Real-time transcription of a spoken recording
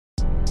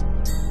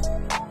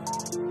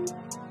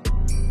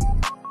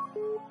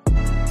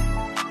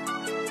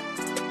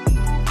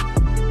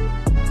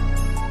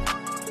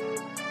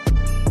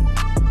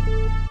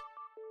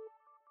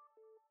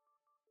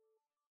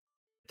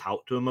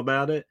talked to him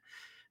about it.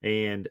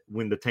 And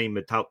when the team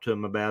had talked to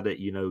him about it,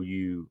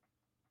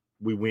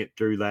 we went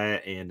through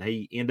that, and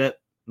he ended up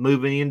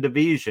moving in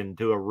division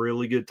to a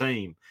really good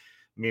team.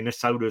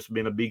 Minnesota's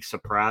been a big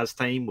surprise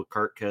team with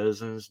Kirk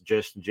Cousins.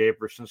 Justin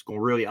Jefferson's going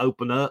to really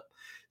open up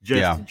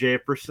Justin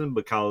Jefferson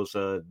because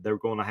they're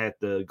going to have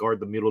to guard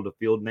the middle of the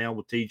field now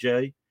with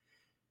TJ.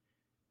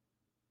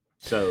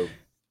 So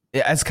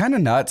yeah, it's kind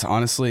of nuts,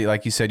 honestly.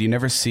 Like you said, you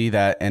never see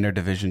that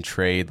interdivision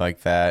trade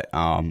like that.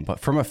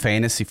 But from a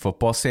fantasy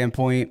football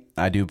standpoint,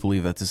 I do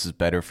believe that this is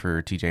better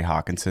for TJ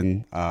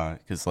Hawkinson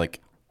because,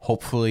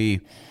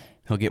 hopefully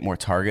he'll get more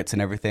targets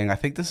and everything. I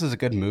think this is a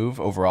good move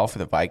overall for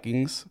the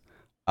Vikings.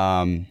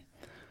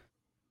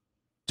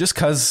 Just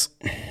because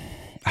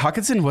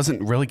Hawkinson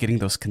wasn't really getting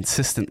those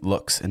consistent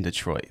looks in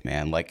Detroit,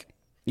 man. Like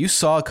you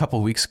saw a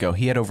couple weeks ago,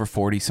 he had over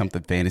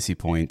 40-something fantasy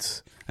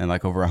points and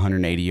over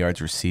 180 yards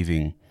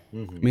receiving.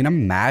 Mm-hmm. I mean,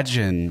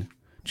 imagine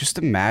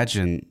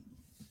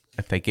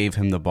if they gave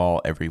him the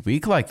ball every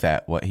week like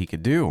that, what he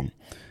could do.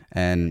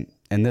 And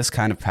in this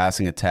kind of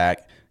passing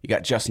attack, you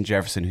got Justin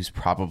Jefferson, who's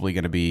probably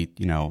going to be,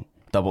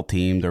 double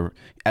teamed or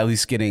at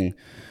least getting,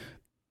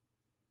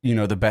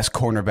 the best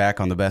cornerback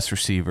on the best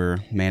receiver,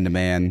 man to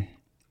man.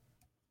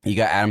 You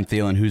got Adam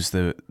Thielen, who's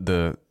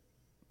the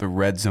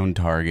red zone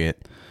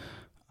target.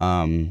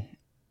 I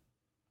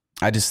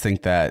just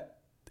think that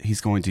he's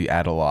going to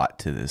add a lot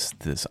to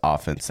this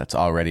offense that's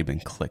already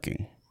been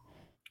clicking.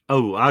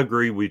 Oh, I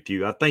agree with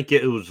you. I think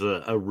it was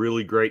a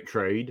really great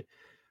trade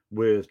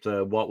with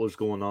what was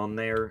going on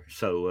there.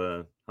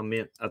 So,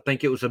 I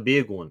think it was a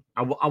big one.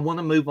 I want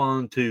to move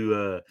on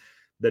to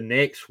the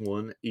next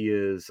one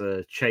is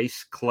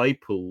Chase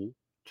Claypool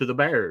to the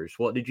Bears.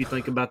 What did you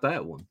think about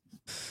that one?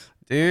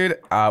 Dude,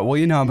 well,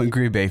 I'm a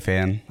Green Bay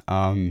fan.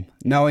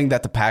 Knowing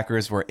that the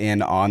Packers were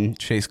in on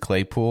Chase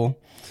Claypool,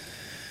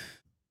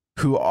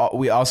 who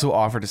we also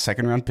offered a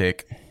second-round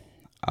pick,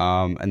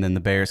 and then the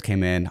Bears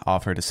came in,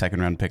 offered a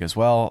second-round pick as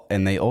well,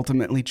 and they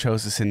ultimately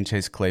chose to send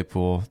Chase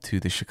Claypool to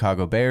the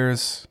Chicago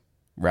Bears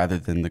rather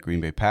than the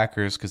Green Bay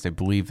Packers because they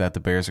believe that the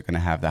Bears are going to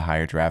have the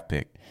higher draft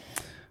pick.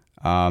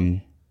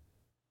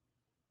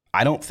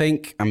 I don't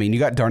think, you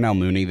got Darnell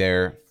Mooney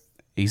there.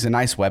 He's a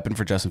nice weapon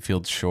for Justin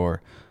Fields,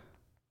 sure.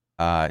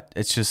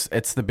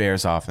 It's the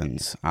Bears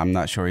offense. I'm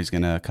not sure he's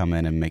going to come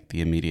in and make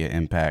the immediate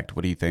impact.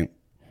 What do you think?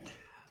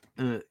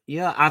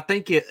 Yeah, I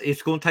think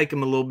it's going to take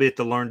him a little bit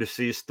to learn the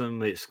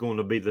system. It's going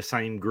to be the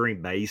same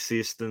Green Bay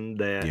system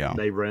that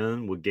they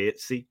run with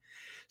Getsy.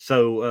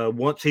 So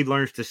once he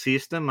learns the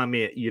system,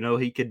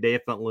 he could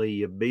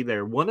definitely be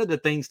there. One of the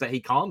things that he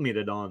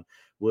commented on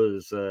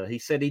was he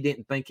said he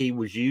didn't think he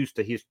was used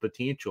to his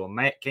potential.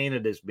 Matt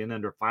Canada's been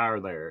under fire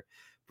there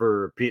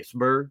for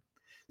Pittsburgh.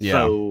 Yeah.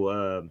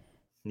 So,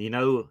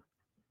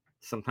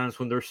 sometimes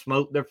when there's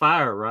smoke, there's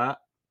fire, right?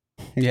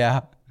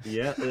 Yeah.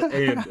 Yeah.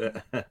 And,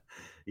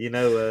 he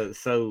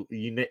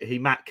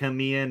might come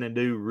in and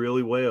do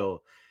really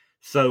well.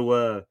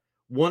 So,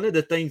 one of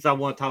the things I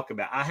want to talk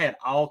about, I had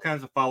all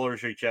kinds of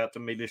followers reach out to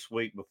me this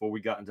week before we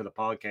got into the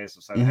podcast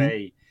and say,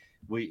 hey,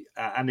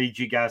 I need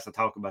you guys to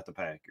talk about the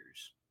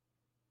Packers.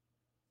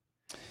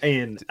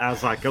 And I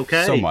was like,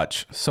 okay.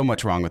 So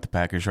much wrong with the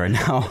Packers right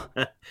now.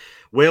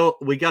 Well,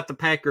 we got the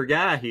Packer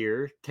guy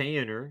here,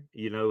 Tanner.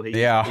 He's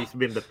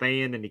been the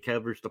fan and he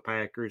covers the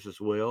Packers as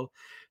well.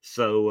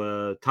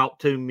 So talk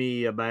to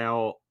me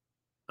about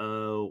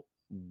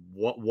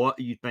what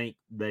you think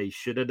they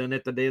should have done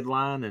at the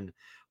deadline and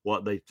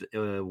what they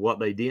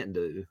didn't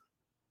do.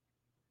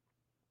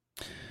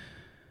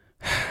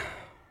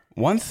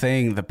 One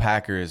thing the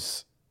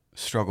Packers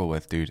struggle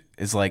with, dude,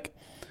 is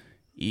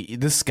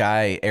this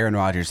guy, Aaron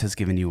Rodgers, has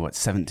given you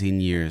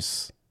 17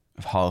 years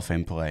of Hall of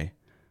Fame play.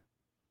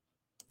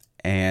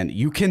 And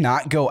you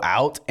cannot go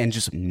out and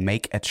just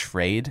make a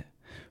trade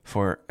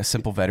for a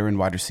simple veteran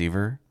wide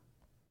receiver.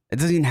 It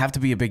doesn't even have to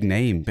be a big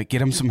name, but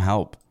get him some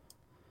help.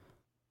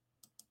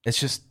 It's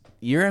just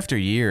year after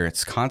year,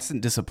 it's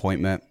constant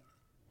disappointment.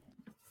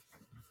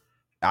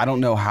 I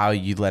don't know how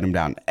you let him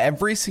down.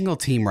 Every single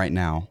team right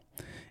now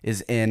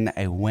is in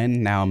a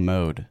win now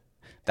mode.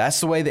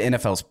 That's the way the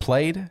NFL's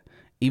played.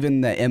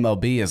 Even the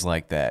MLB is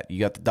like that. You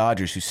got the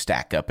Dodgers who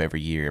stack up every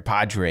year.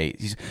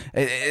 Padres.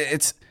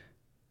 It's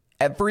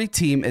every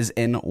team is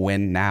in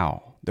win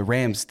now. The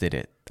Rams did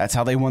it. That's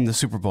how they won the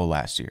Super Bowl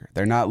last year.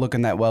 They're not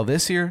looking that well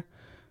this year,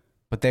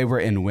 but they were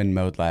in win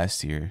mode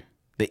last year.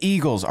 The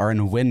Eagles are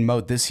in win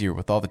mode this year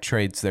with all the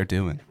trades they're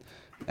doing.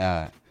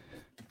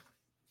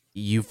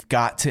 You've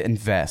got to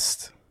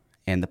invest,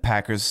 and the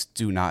Packers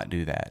do not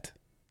do that.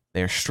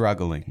 They're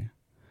struggling,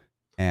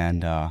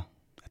 and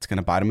it's going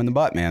to bite them in the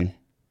butt, man.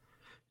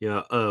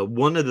 Yeah,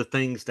 one of the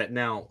things that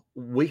now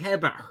we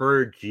haven't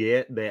heard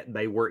yet that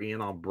they were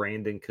in on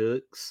Brandon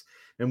Cooks,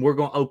 and we're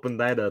going to open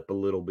that up a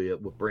little bit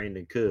with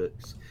Brandon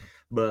Cooks,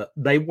 but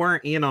they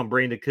weren't in on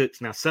Brandon Cooks.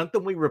 Now,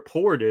 something we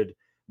reported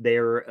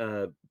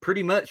there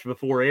pretty much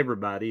before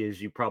everybody, as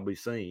you've probably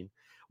seen,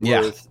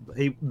 was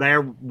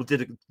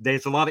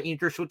there's a lot of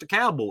interest with the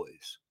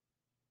Cowboys.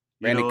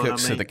 Brandon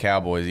Cooks to the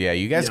Cowboys. Yeah,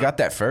 you guys got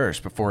that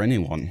first before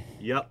anyone.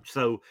 Yep.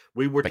 So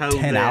we were told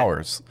 10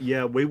 hours.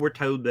 Yeah, we were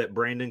told that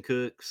Brandon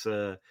Cooks,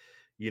 the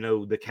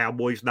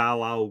Cowboys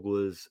dialogue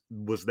was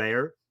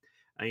there.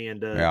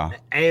 And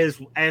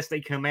as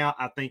they come out,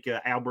 I think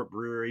Albert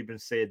Brewer even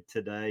said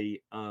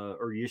today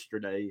or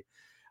yesterday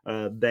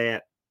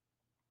that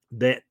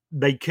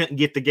they couldn't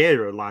get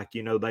together. Like,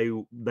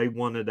 they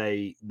wanted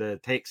the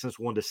Texans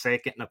wanted a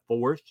second and a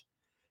fourth.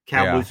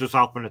 Cowboys was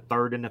offering a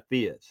third and a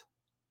fifth.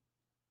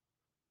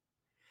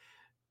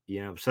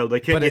 So they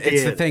couldn't get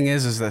together. The thing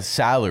is the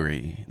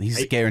salary.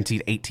 He's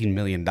guaranteed $18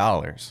 million.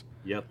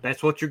 Yep,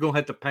 that's what you're going to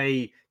have to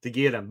pay to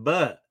get him.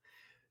 But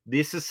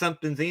this is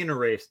something's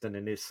interesting,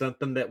 and it's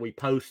something that we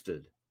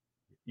posted.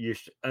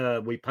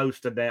 We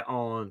posted that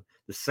on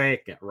the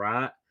 2nd,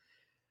 right?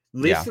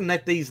 Listen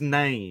at these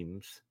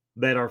names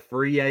that are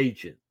free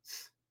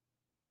agents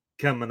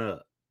coming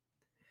up.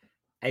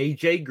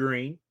 AJ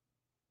Green,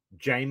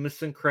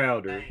 Jamison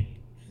Crowder,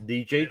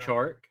 DJ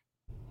Chark,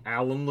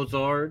 Alan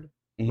Lazard,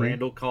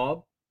 Randall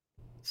Cobb,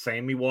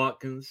 Sammy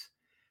Watkins,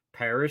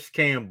 Paris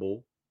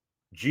Campbell,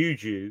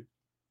 Juju,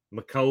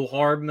 Mecole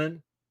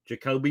Hardman,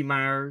 Jacoby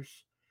Myers,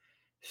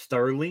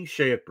 Sterling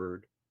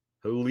Shepard,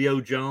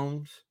 Julio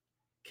Jones,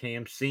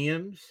 Cam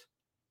Sims,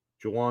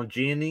 Juwan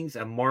Jennings,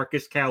 and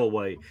Marcus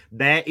Callaway.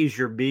 That is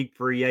your big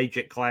free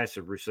agent class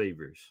of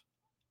receivers.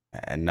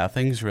 And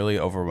nothing's really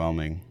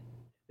overwhelming.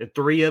 The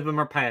 3 of them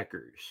are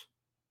Packers.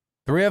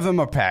 3 of them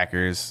are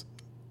Packers.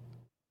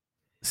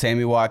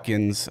 Sammy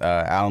Watkins,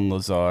 Alan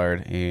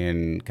Lazard,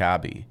 and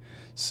Kabi.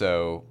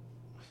 So,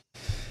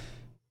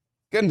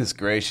 goodness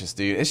gracious,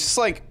 dude. It's just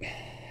like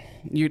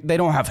they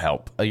don't have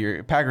help.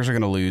 Your Packers are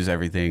going to lose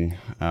everything.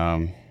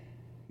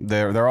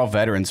 They're all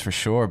veterans for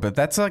sure, but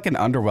that's like an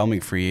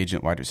underwhelming free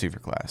agent wide receiver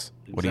class.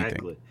 What do you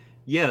think?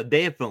 Yeah,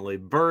 definitely.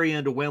 Very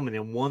underwhelming.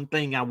 And one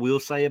thing I will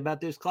say about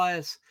this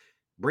class,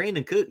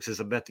 Brandon Cooks is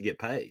about to get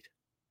paid.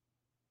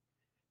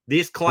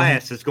 This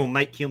class is going to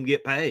make him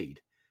get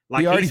paid.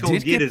 Like, he already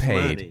did get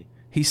paid. Money.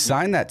 He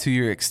signed that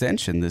 2-year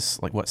extension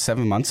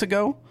 7 months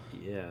ago?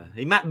 Yeah.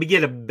 He might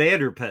get a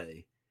better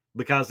pay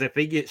because if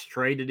he gets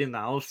traded in the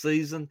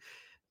offseason,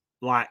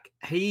 like,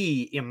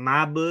 he, in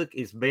my book,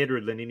 is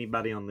better than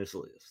anybody on this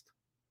list.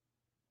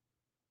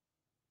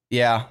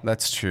 Yeah,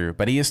 that's true.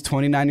 But he is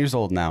 29 years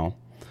old now.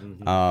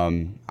 Mm-hmm.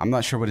 I'm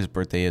not sure what his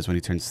birthday is when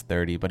he turns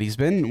 30, but he's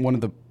been one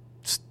of the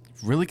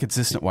really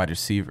consistent wide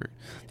receiver.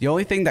 The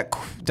only thing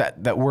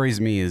that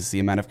worries me is the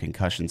amount of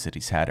concussions that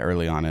he's had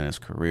early on in his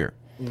career.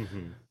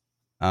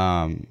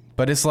 Mm-hmm.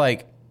 But it's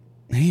like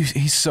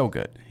he's so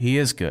good. He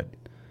is good.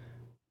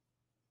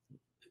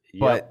 Yep.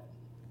 But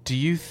do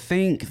you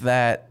think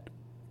that?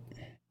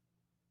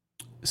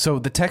 So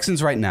the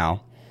Texans right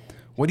now,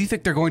 what do you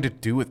think they're going to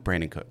do with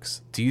Brandon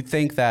Cooks? Do you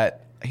think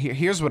that?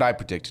 Here's what I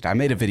predicted. I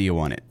made a video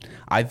on it.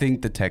 I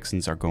think the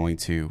Texans are going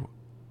to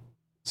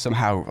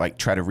somehow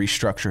try to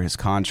restructure his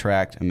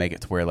contract and make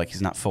it to where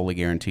he's not fully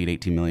guaranteed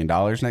 $18 million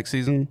next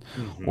season,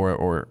 mm-hmm.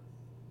 or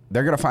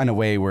they're going to find a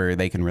way where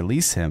they can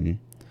release him,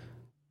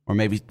 or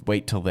maybe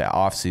wait till the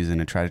offseason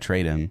and try to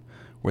trade him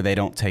where they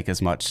don't take as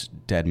much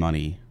dead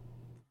money.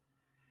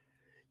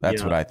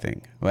 That's what I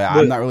think. Well,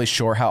 I'm not really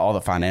sure how all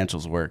the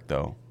financials work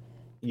though.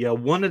 Yeah,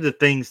 one of the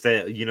things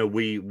that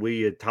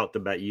we had talked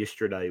about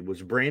yesterday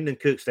was Brandon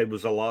Cooks. There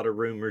was a lot of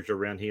rumors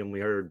around him.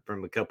 We heard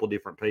from a couple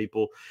different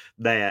people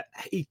that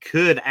he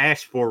could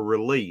ask for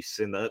release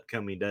in the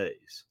upcoming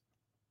days.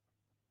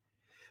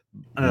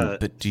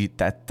 But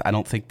I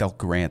don't think they'll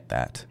grant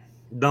that.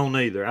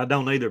 I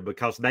don't either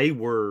because they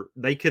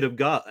could have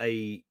got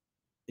 2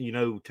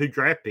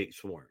 draft picks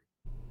for him.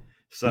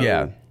 So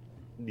yeah,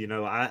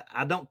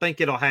 I don't think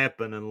it'll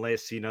happen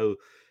unless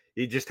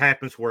it just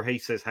happens where he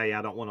says, hey,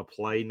 I don't want to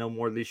play no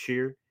more this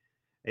year.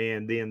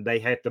 And then they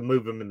have to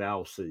move him in the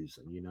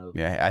offseason,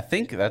 Yeah, I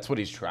think that's what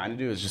he's trying to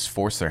do is just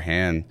force their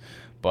hand.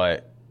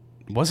 But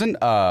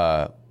didn't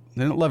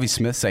Lovie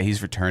Smith say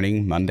he's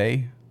returning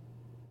Monday?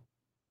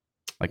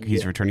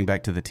 He's returning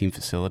back to the team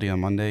facility on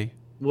Monday?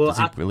 Well, does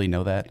he really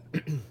know that?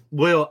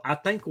 Well, I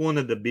think one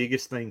of the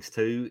biggest things,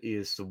 too,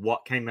 is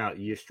what came out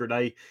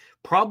yesterday.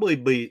 Probably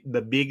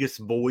the biggest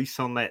voice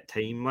on that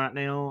team right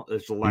now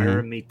is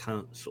Laramie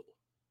Tunsil.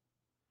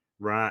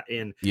 Right.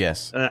 And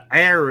yes,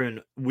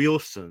 Aaron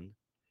Wilson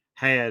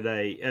had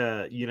he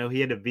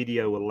had a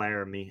video with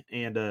Laramie,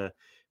 and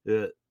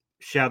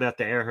shout out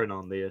to Aaron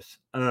on this.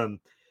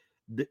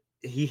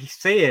 He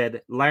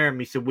said,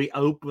 Laramie said, we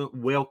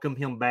welcome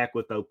him back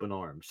with open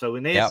arms. So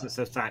in essence,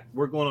 it's like,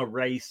 we're going to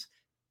race.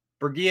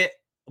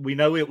 We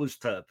know it was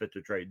tough at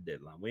the trade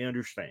deadline. We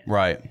understand.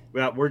 Right.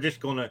 Well, we're just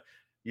going to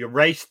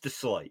erase the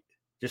slate.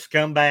 Just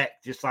come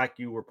back just like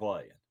you were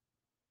playing.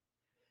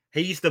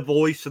 He's the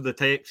voice of the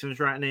Texans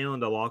right now in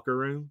the locker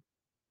room.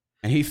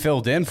 And he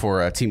filled in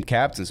for a team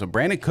captain. So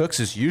Brandon Cooks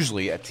is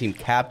usually a team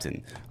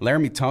captain.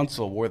 Laramie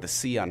Tunsil wore the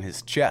C on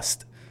his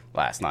chest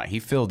last night.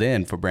 He filled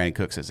in for Brandon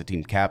Cooks as a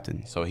team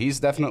captain. So he's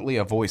definitely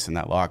a voice in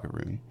that locker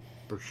room.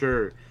 For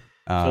sure.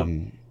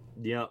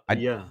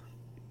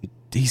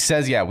 He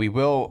says, we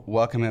will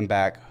welcome him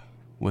back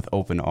with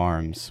open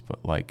arms.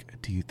 But,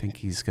 like, do you think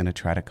he's going to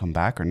try to come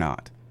back or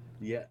not?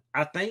 Yeah,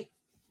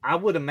 I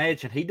would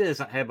imagine he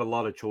doesn't have a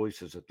lot of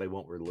choices if they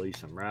won't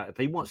release him, right? If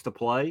he wants to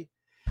play,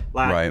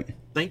 like, Right.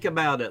 think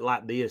about it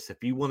like this.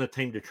 If you want a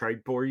team to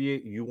trade for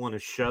you, you want to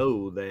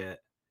show that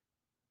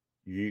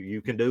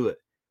you can do it.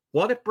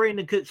 What if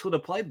Brandon Cooks would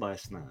have played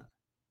last night?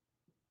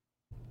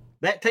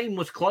 That team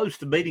was close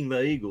to beating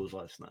the Eagles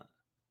last night.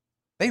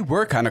 They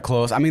were kind of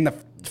close. I mean,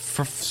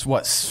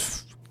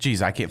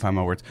 geez, I can't find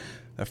my words.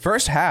 The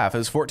first half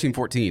is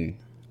 14-14.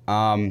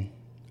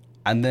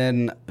 And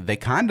then they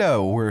kind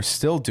of were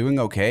still doing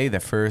okay. The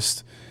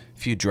first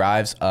few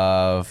drives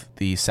of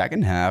the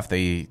second half,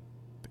 the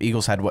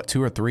Eagles had,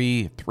 2 or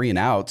 3 and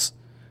outs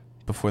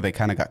before they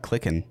kind of got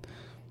clicking.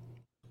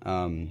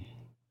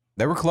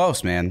 They were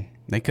close, man.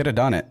 They could have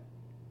done it.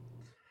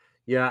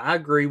 Yeah, I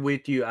agree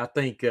with you. I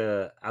think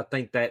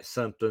that's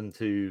something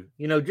to,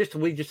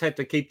 we just have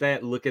to keep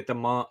that, look at the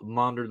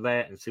monitor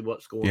that and see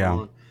what's going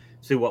on,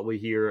 see what we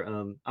hear.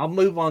 I'll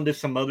move on to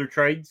some other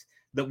trades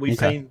that we've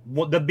seen.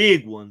 The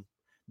big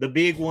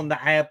one that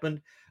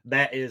happened,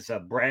 that is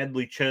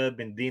Bradley Chubb,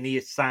 and then he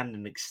signed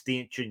an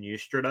extension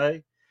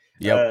yesterday.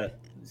 Yep.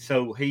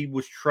 So he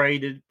was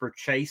traded for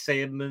Chase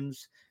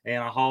Edmonds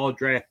and a haul of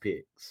draft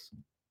picks.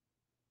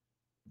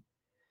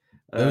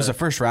 It was a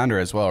first rounder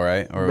as well,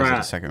 right? Or was it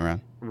a second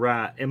round?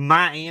 Right. In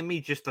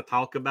Miami, just to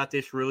talk about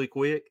this really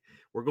quick,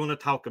 we're going to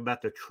talk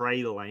about the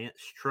Trey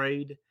Lance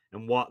trade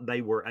and what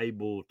they were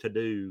able to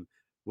do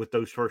with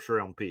those first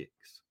round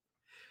picks.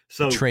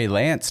 So Trey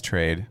Lance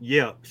trade.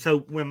 Yeah.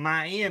 So when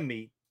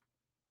Miami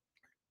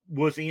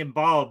was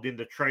involved in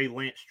the Trey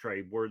Lance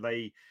trade, where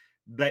when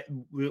the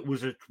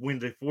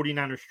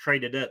 49ers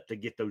traded up to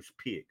get those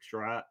picks,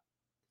 right?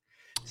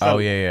 So,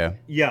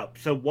 Yeah.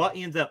 So what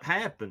ends up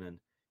happening?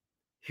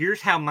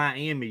 Here's how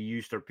Miami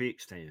used their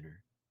picks,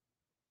 Tanner.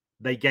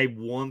 They gave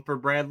one for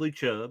Bradley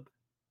Chubb.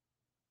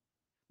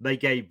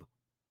 They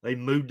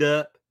moved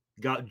up,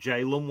 got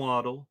Jalen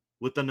Waddle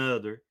with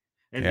another,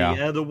 and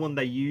the other one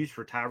they used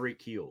for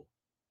Tyreek Hill.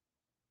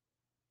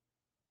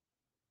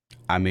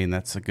 I mean,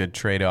 that's a good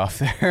trade-off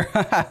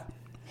there.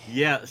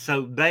 Yeah,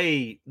 so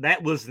that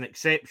was an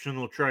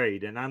exceptional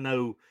trade, and I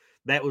know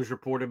that was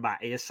reported by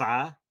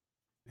SI.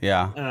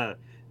 Yeah.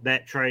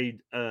 That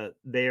trade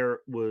there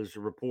was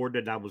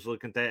reported. I was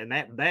looking at that, and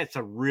that's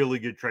a really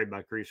good trade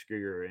by Chris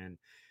Grier. And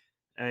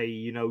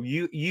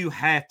you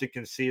have to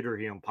consider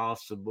him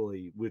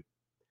possibly with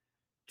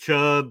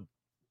Chubb,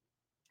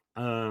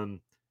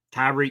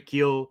 Tyreek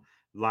Hill.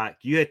 Like,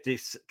 you have to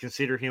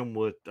consider him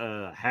with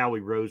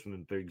Howie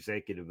Roseman for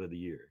Executive of the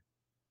Year.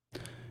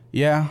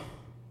 Yeah.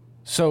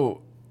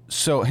 So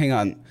hang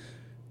on.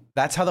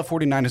 That's how the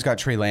 49ers got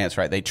Trey Lance,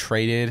 right? They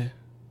traded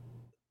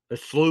a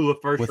slew of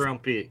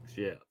first-round picks,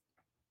 yeah.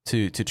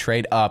 To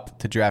trade up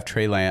to draft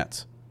Trey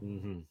Lance.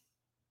 Mm-hmm.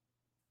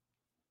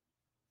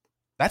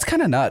 That's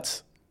kind of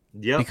nuts.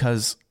 Yeah.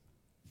 Because,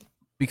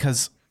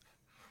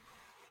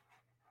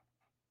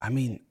 I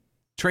mean,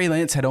 Trey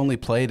Lance had only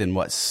played in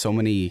so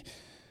many,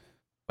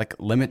 like,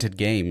 limited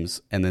games,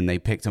 and then they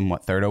picked him,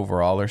 3rd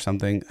overall or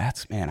something? I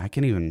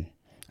can't even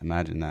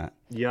imagine that.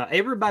 Yeah,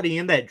 everybody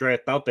in that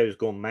draft thought they was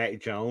going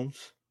Mac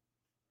Jones.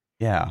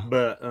 Yeah.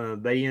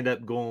 But they end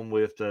up going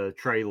with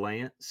Trey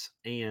Lance.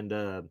 And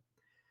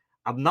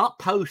I've not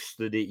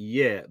posted it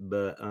yet,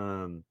 but,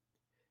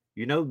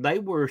 they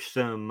were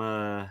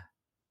some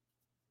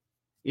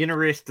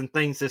interesting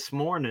things this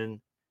morning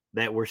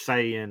that were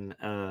saying.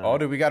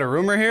 Do we got a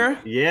rumor here?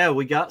 Yeah,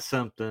 we got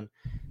something.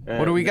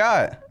 What do we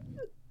got?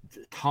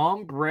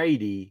 Tom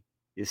Brady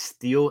is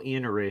still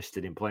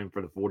interested in playing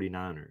for the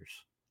 49ers.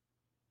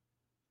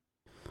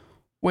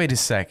 Wait a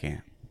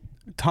second.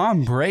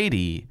 Tom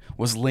Brady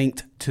was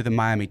linked to the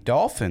Miami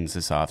Dolphins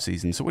this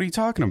offseason. So what are you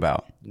talking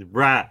about?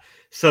 Right.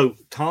 So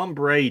Tom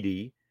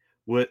Brady,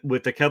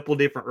 with a couple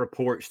different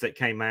reports that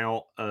came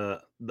out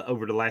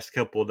over the last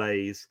couple of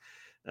days,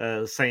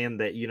 saying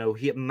that,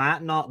 he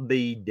might not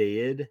be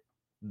dead,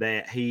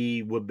 that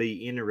he would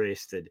be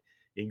interested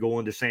in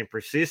going to San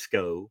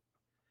Francisco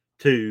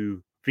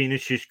to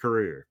finish his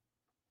career.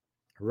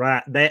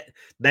 Right. That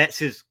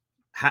is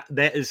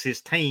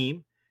his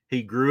team.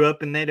 He grew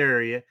up in that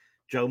area.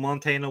 Joe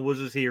Montana was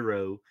his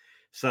hero.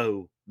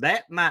 So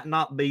that might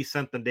not be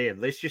something dead.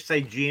 Let's just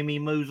say Jimmy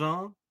moves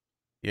on.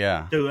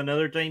 Yeah. To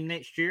another team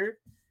next year.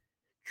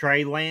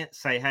 Trey Lance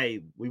say,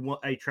 hey,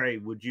 Trey,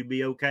 would you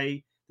be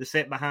okay to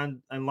sit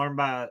behind and learn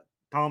by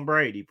Tom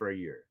Brady for a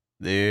year?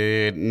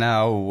 Dude,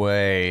 no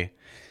way.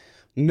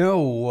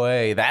 No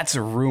way. That's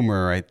a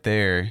rumor right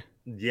there.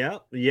 Yeah,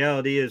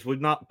 it is. We've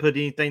not put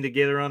anything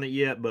together on it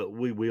yet, but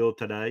we will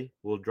today.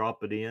 We'll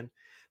drop it in.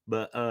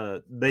 But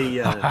live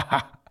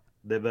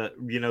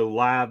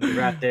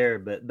right there.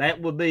 But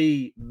that would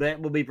be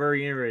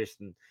very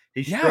interesting.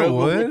 He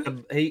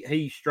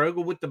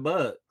struggled with the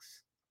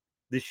Bucks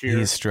this year.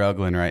 He's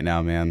struggling right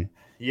now, man.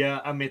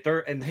 Yeah, I mean,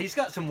 and he's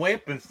got some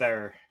weapons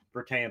there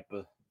for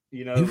Tampa.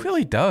 He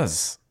really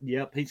does.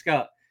 Yep, he's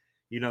got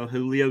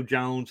Julio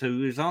Jones,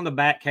 who is on the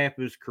back half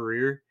of his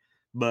career.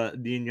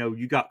 But then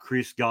you got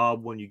Chris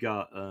Godwin, you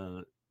got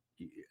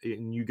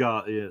and you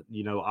got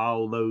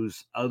all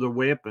those other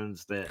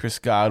weapons that Chris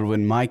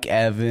Godwin, Mike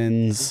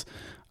Evans,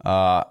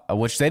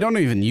 which they don't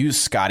even use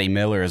Scotty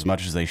Miller as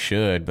much as they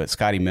should, but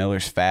Scotty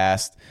Miller's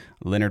fast.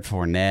 Leonard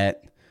Fournette,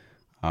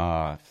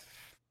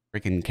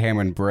 freaking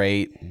Cameron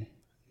Brate.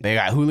 They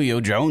got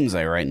Julio Jones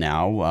there right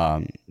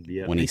now.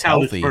 When he's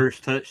healthy, his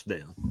first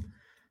touchdown.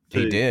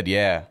 He did,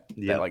 yeah.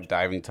 Yep. That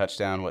diving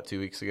touchdown, 2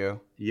 weeks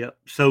ago? Yep.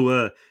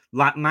 So,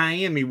 like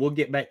Miami, we'll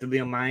get back to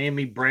them.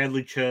 Miami,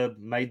 Bradley Chubb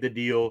made the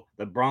deal.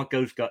 The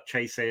Broncos got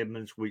Chase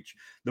Edmonds, which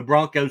the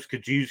Broncos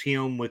could use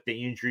him with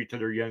the injury to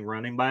their young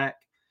running back.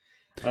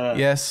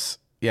 Yes.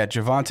 Yeah,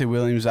 Javonte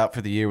Williams out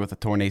for the year with a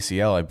torn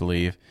ACL, I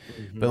believe.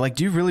 Mm-hmm. But,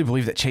 do you really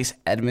believe that Chase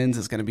Edmonds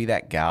is going to be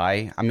that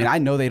guy? I mean, I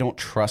know they don't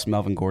trust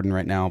Melvin Gordon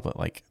right now, but,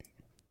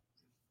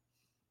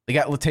 they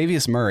got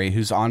Latavius Murray,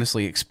 who's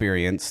honestly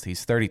experienced.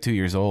 He's 32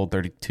 years old,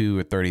 32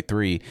 or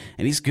 33,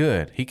 and he's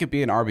good. He could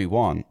be an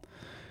RB1.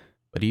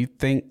 But do you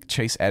think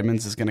Chase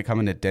Edmonds is going to come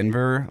into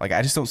Denver?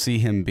 I just don't see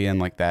him being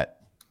that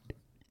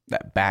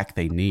back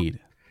they need.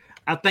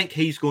 I think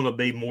he's going to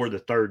be more the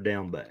third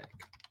down back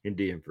in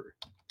Denver.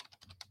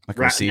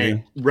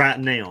 Receiving? Right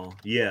now.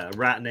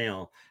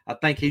 I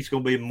think he's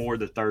going to be more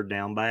the third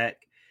down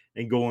back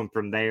and going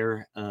from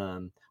there.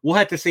 We'll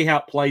have to see how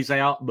it plays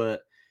out,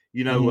 but,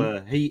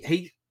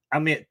 think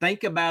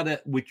about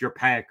it with your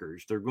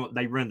Packers.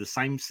 They run the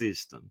same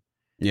system.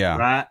 Yeah.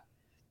 Right?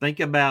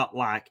 Think about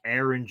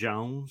Aaron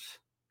Jones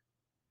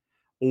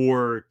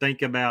or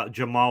think about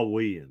Jamal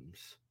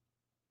Williams.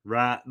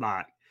 Right?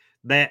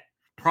 That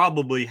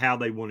probably how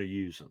they want to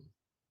use them.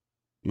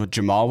 With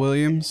Jamal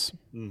Williams?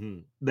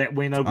 Mm-hmm. That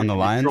went over on the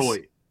Lions?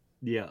 Detroit.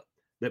 Yeah.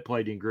 That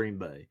played in Green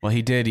Bay. Well,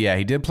 he did. Yeah,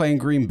 he did play in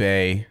Green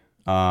Bay.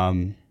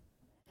 And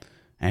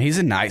he's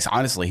a nice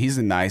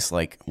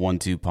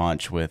 1-2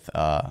 punch with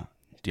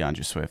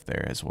DeAndre Swift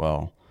there as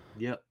well.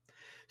 Yep.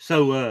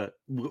 So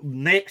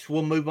next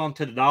we'll move on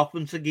to the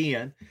Dolphins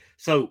again.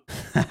 So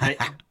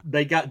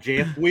they got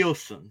Jeff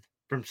Wilson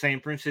from San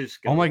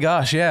Francisco. Oh my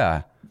gosh,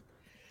 yeah.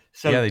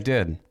 So yeah, they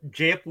did.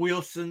 Jeff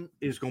Wilson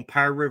is going to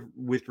pair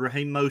with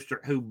Raheem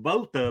Mostert, who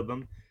both of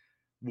them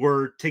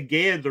were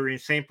together in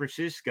San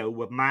Francisco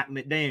with Mike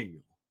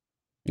McDaniel.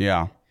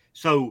 Yeah.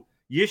 So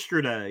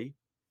yesterday,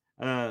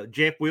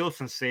 Jeff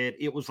Wilson said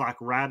it was like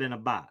riding a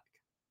bike.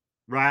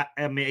 Right?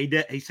 I mean,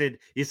 he said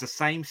it's the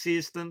same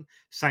system,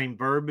 same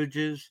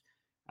verbiages.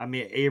 I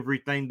mean,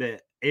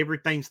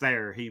 everything's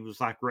there. He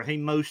was like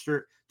Raheem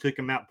Mostert took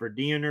him out for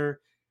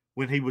dinner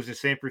when he was in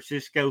San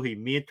Francisco. He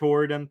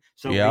mentored him.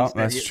 So yeah,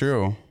 that's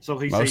true. So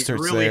he's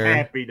really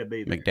happy to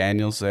be there.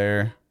 McDaniel's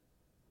there.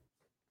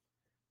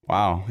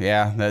 Wow.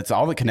 Yeah, that's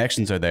all the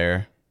connections are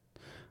there.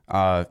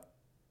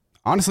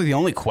 Honestly, the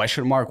only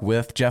question mark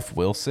with Jeff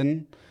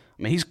Wilson,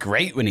 I mean, he's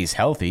great when he's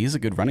healthy. He's a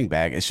good running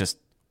back. It's just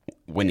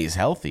when he's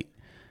healthy.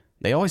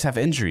 They always have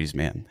injuries,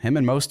 man. Him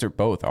and Mostert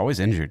both always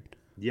injured.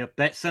 Yep,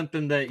 that's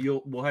something that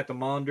we'll have to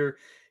monitor.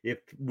 If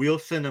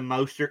Wilson and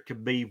Mostert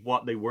could be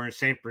what they were in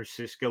San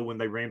Francisco when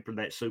they ran for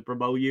that Super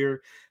Bowl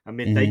year, I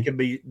mean, they could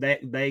be that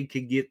they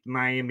could get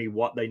Miami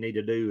what they need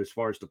to do as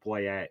far as the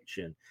play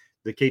action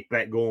to keep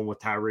that going with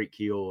Tyreek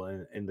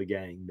Hill and the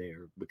gang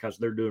there, because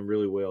they're doing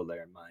really well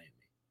there in Miami.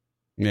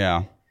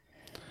 Yeah,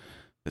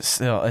 but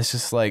still, it's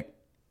just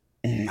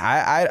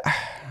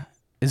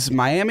is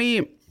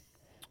Miami.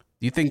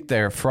 Do you think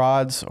they're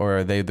frauds or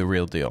are they the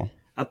real deal?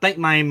 I think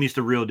Miami's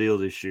the real deal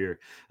this year.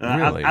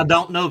 Really? I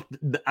don't know.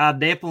 I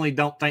definitely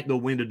don't think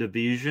they'll win the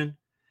division,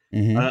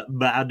 but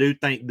I do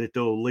think that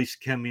they'll at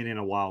least come in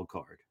a wild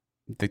card.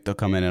 You think they'll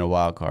come in a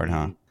wild card,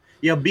 huh?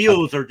 Yeah,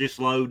 Bills are just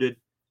loaded,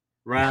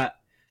 right?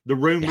 The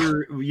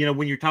rumor,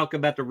 when you're talking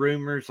about the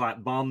rumors,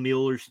 like Von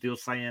Miller's still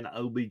saying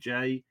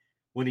OBJ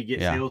when he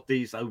gets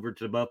healthy is over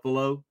to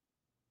Buffalo.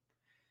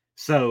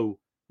 So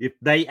if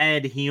they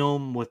add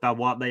him with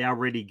what they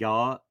already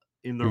got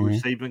in the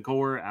receiving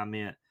core, I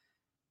mean,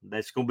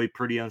 that's going to be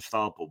pretty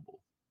unstoppable.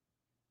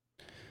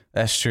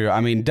 That's true.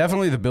 I mean,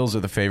 definitely the Bills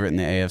are the favorite in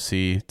the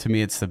AFC. To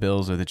me, it's the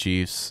Bills or the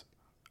Chiefs.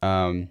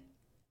 Could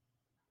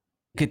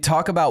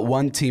talk about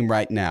one team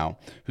right now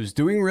who's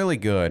doing really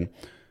good.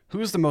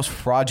 Who's the most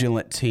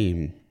fraudulent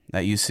team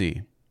that you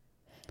see?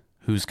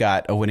 Who's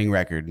got a winning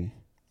record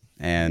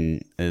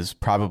and is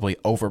probably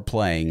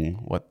overplaying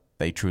what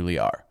they truly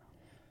are?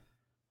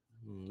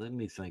 Let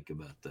me think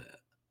about that.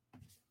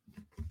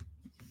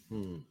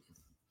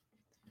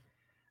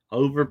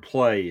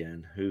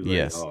 Overplaying who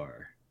they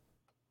are.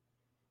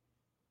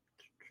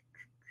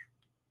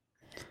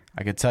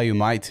 I could tell you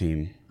my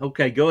team.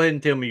 Okay, go ahead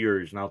and tell me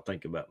yours, and I'll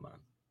think about mine.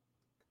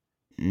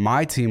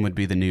 My team would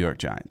be the New York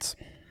Giants.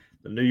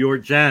 The New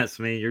York Giants,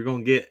 man.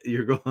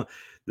 The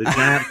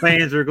Giant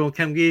fans are going to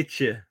come get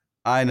you.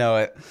 I know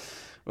it.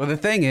 Well, the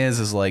thing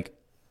is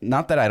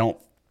not that I don't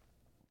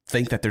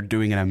think that they're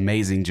doing an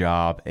amazing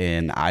job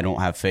and I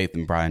don't have faith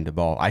in Brian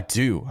Daboll. I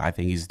do. I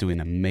think he's doing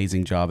an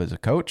amazing job as a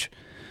coach.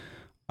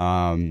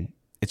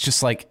 It's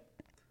just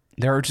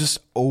they're just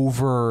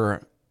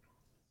overplaying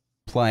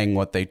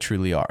what they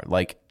truly are.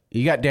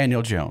 You got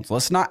Daniel Jones.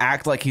 Let's not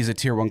act like he's a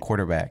tier 1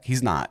 quarterback.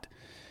 He's not.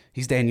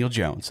 He's Daniel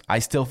Jones. I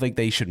still think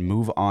they should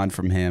move on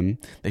from him.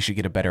 They should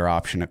get a better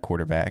option at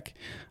quarterback.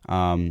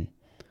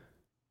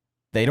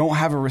 They don't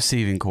have a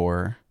receiving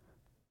core.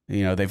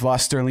 They've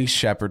lost Sterling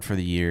Shepard for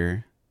the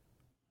year.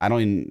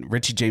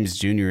 Richie James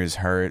Jr. is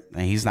hurt,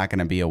 and he's not going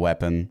to be a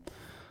weapon.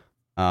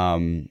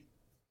 Kadarius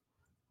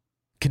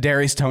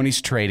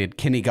Toney's traded.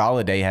 Kenny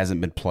Golladay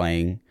hasn't been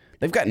playing.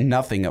 They've got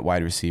nothing at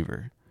wide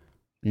receiver.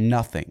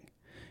 Nothing.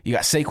 You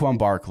got Saquon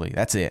Barkley.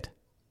 That's it.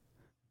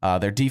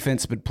 Their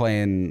defense been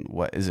playing.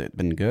 What is it?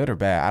 Been good or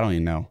bad? I don't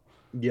even know.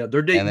 Yeah,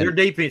 their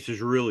defense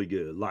is really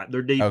good. Like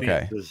their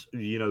defense is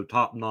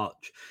top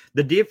notch.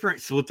 The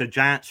difference with the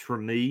Giants for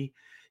me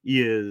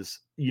is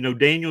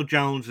Daniel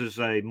Jones is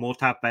a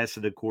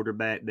multifaceted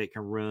quarterback that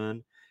can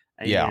run.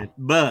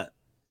 But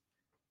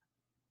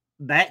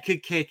that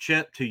could catch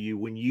up to you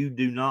when you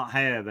do not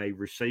have a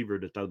receiver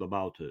to throw the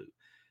ball to.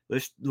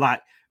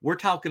 We're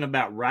talking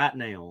about right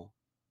now.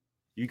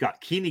 You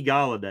got Kenny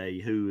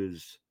Golladay, who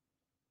is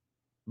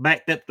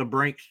backed up the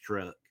Brinks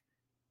truck,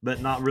 but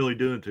not really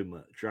doing too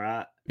much,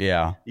 right?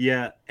 Yeah.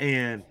 Yeah,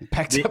 and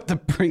backed up the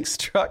Brinks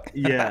truck.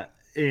 Yeah,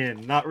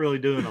 and not really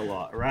doing a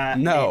lot, right?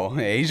 No,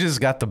 he's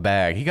just got the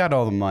bag. He got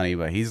all the money,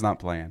 but he's not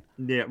playing.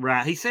 Yeah,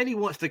 right. He said he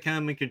wants to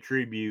come and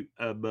contribute,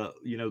 but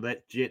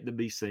that's yet to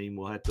be seen.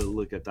 We'll have to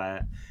look at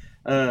that.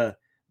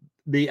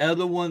 The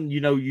other one,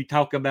 you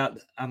talk about.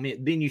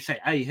 Then you say,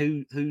 "Hey,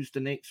 who's the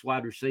next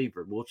wide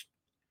receiver?" Well,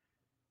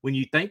 when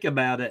you think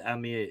about it,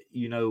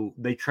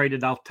 they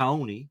traded off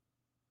Tony.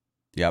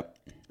 Yep.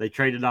 They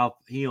traded off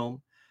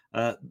him.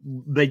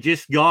 They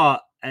just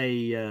got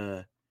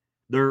their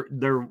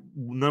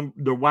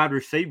wide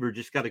receiver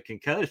just got a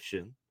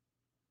concussion.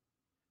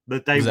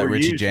 But they were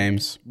Richie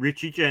James.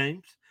 Richie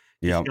James.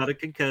 Just got a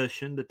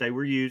concussion that they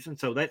were using.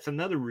 So that's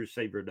another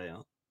receiver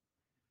down.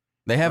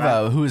 They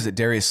have who is it?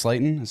 Darius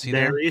Slayton? Is he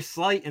there? Darius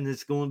Slayton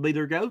is going to be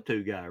their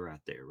go-to guy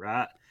right there,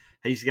 right?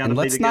 He's got to be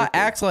let's not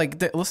act like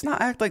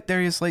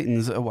Darius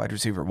Slayton's a wide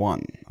receiver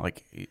one.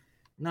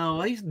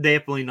 No, he's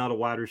definitely not a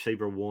wide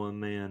receiver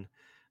one, man.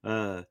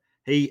 I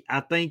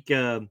think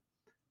they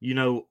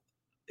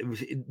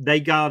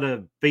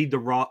gotta feed the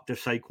rock to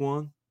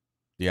Saquon.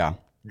 Yeah.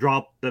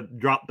 Drop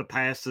the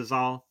passes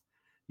off.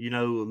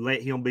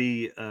 Let him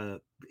be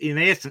in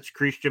essence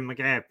Christian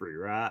McCaffrey,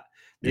 right?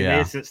 In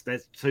essence,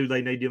 that's who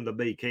they need him to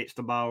be. Catch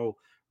the ball,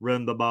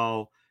 run the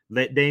ball.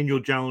 Let Daniel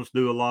Jones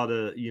do a lot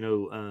of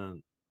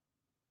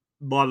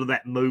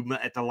that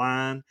movement at the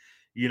line.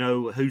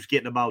 Who's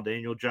getting the ball,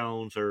 Daniel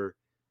Jones or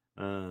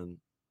Saquon.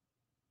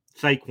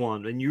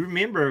 And you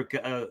remember,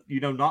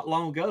 not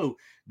long ago,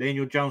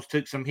 Daniel Jones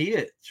took some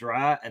hits,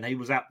 right? And he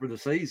was out for the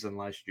season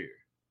last year.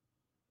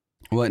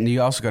 Well, and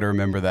you also got to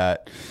remember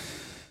that,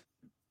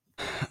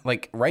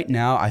 right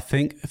now, I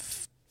think,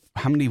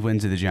 how many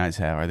wins do the Giants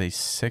have? Are they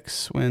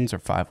 6 wins or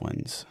 5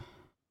 wins?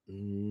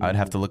 I'd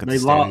have to look at the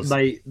standings.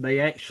 They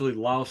actually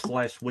lost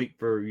last week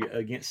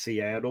against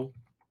Seattle.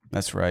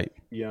 That's right.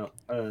 Yeah.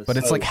 But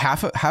it's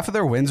half of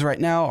their wins right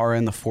now are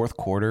in the fourth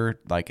quarter,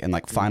 in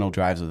final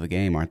drives of the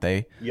game, aren't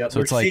they? Yeah,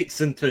 so they're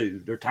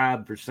 6-2. They're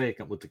tied for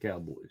second with the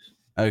Cowboys.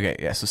 Okay,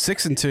 yeah, so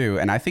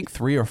 6-2, and I think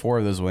 3 or 4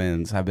 of those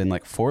wins have been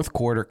fourth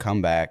quarter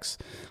comebacks.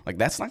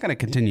 That's not going to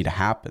continue to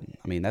happen.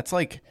 That's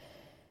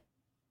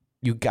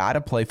you got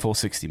to play full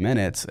 60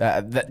 minutes.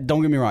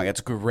 Don't get me wrong,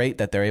 it's great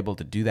that they're able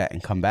to do that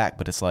and come back,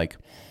 but it's I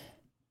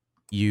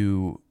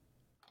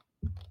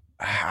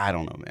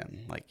don't know,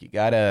 man.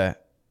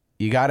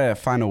 You gotta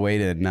find a way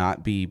to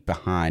not be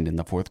behind in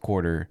the fourth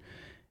quarter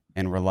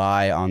and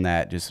rely on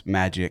that just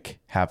magic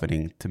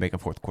happening to make a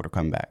fourth quarter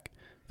comeback.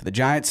 For the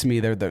Giants, to me,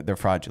 they're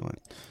fraudulent.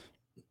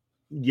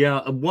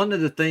 Yeah, one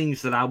of the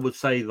things that I would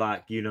say,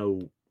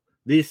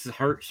 this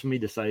hurts me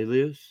to say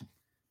this,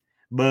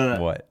 but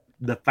what?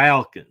 The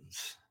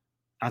Falcons,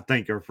 I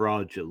think, are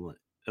fraudulent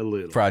a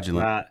little.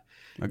 Fraudulent. Right?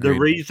 The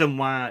reason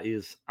why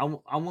is I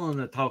want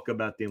to talk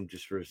about them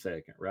just for a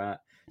second, right?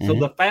 Mm-hmm. So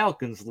the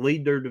Falcons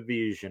lead their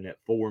division at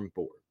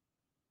 4-4,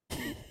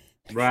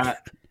 right?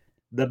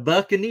 The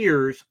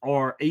Buccaneers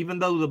are, even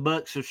though the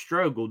Bucs have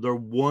struggled, they're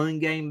 1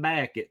 game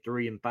back at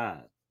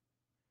 3-5.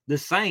 The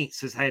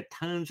Saints has had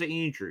tons of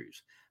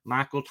injuries.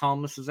 Michael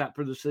Thomas is out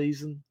for the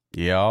season.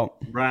 Yeah.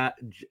 Right.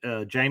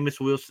 Jameis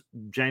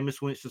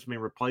Winston's been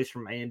replaced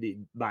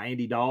by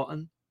Andy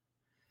Dalton.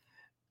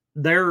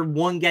 They're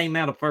 1 game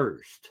out of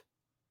first.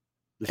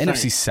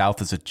 NFC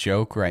South is a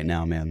joke right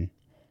now, man.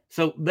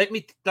 So let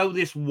me throw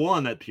this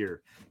one up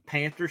here.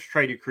 Panthers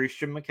traded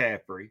Christian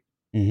McCaffrey.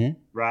 Mm-hmm.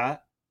 Right?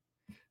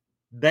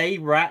 They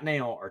right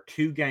now are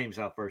 2 games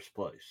out of first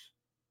place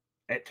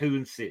at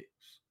 2-6.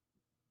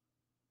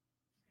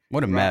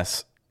 What a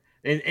mess.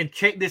 And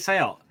check this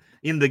out.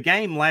 In the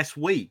game last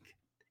week,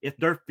 if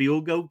their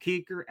field goal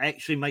kicker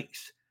actually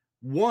makes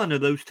 1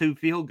 of those 2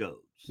 field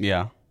goals.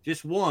 Yeah.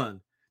 Just 1.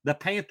 The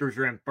Panthers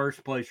are in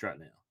first place right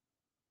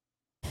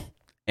now.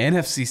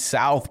 NFC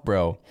South,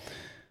 bro.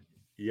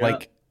 Yeah.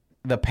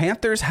 The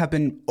Panthers have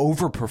been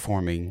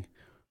overperforming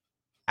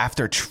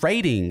after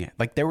trading.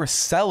 They were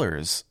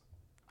sellers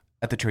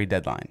at the trade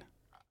deadline.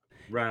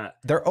 Right.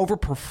 They're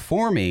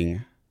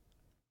overperforming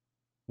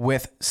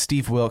with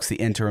Steve Wilks, the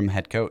interim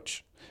head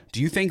coach.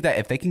 Do you think that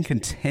if they can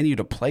continue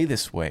to play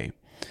this way,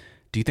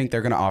 do you think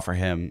they're going to offer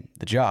him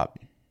the job?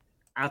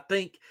 I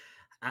think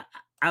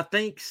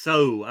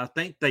so. I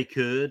think they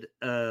could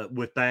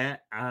with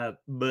that.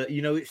 But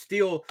it's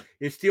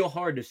still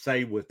hard to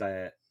say with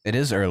that. It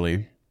is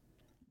early.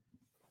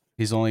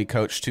 He's only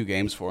coached 2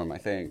 games for him, I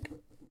think.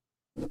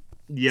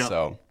 Yeah.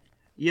 So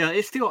yeah,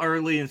 it's still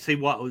early, and see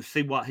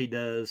what he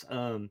does.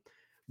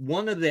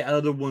 One of the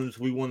other ones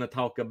we want to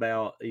talk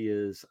about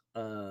is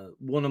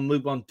want to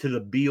move on to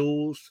the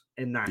Bills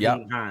and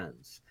Nyheim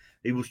Hines.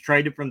 He was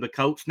traded from the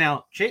Colts.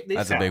 Now, check this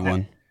out. That's a big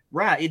one.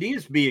 Right, it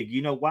is big.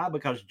 You know why?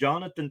 Because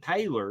Jonathan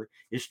Taylor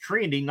is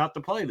trending not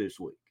to play this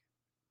week.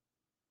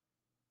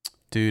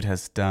 Dude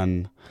has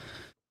done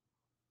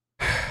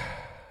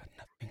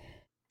nothing.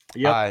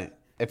 Yeah.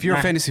 If you're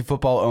a fantasy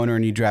football owner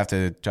and you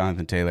drafted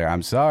Jonathan Taylor,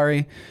 I'm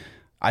sorry.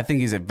 I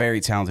think he's a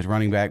very talented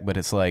running back, but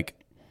it's like,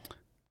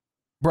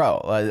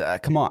 bro,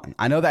 come on.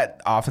 I know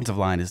that offensive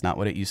line is not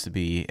what it used to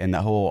be, and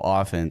the whole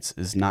offense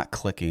is not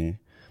clicking,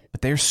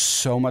 but they're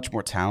so much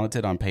more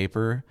talented on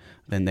paper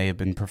than they have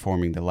been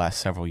performing the last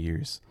several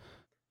years.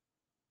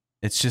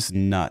 It's just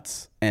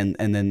nuts. And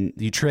then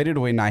you traded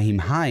away Nyheim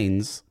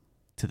Hines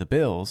to the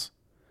Bills.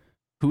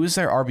 Who is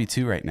their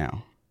RB2 right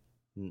now?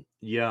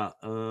 Yeah,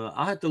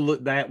 I have to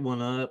look that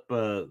one up.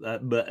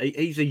 But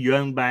he's a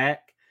young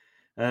back.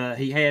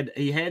 He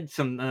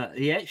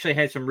actually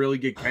had some really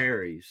good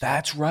carries.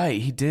 That's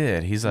right, he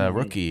did. He's a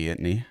rookie,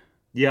 isn't he?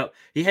 Yep,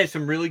 he had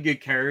some really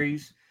good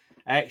carries.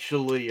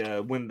 Actually,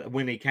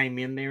 when he came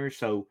in there,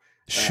 so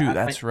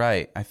that's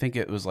right. I think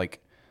it was like,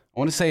 I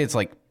want to say it's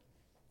like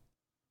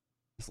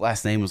his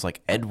last name was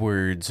like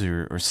Edwards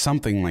or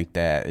something like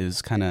that. It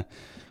was kind of,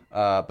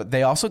 but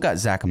they also got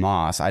Zach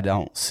Moss. I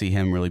don't see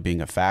him really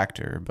being a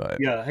factor, but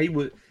yeah, he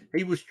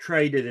was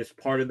traded as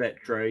part of that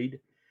trade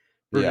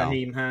for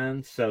Nyheim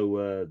Hines,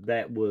 so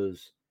that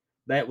was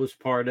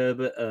part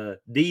of it.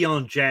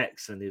 Deion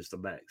Jackson is the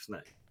back's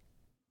name.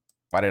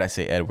 Why did I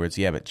say Edwards?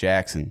 Yeah, but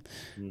Jackson.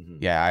 Mm-hmm.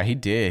 Yeah, he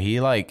did. He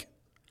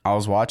I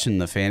was watching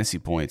the fantasy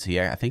points.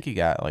 I think he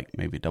got like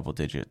maybe double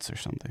digits or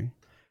something.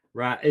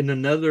 Right, and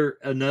another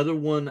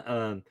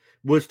one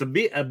was a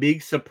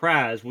big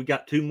surprise. We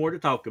got 2 more to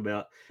talk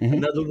about. Mm-hmm.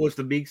 Another was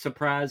the big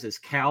surprise is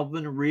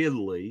Calvin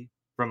Ridley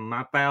from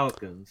my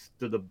Falcons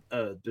to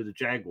the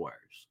Jaguars.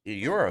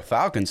 You're a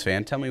Falcons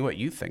fan. Tell me what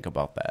you think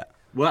about that.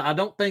 Well, I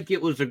don't think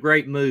it was a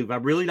great move. I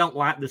really don't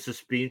like the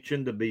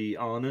suspension, to be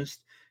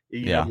honest.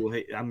 You know,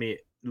 I mean,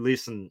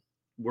 listen,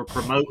 we're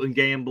promoting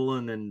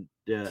gambling, and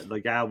the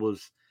guy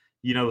was,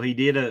 he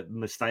did a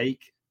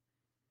mistake.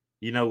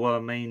 You know what I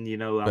mean?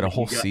 But a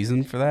whole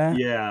season for that?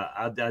 Yeah,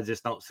 I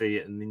just don't see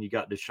it. And then you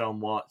got Deshaun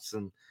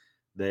Watson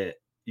that,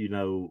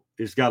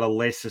 has got a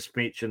less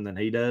suspension than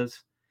he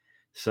does.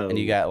 So, and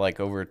you got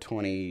like over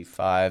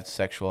 25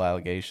 sexual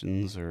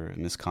allegations or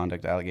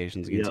misconduct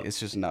allegations against you. It's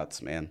just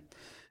nuts, man.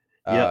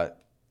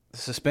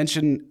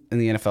 Suspension in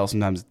the NFL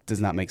sometimes does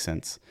not make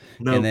sense.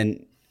 No. And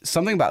then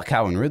something about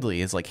Calvin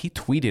Ridley is like he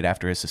tweeted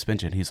after his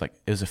suspension. He's like,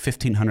 it was a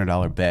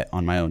 $1,500 bet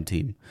on my own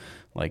team.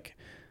 Like,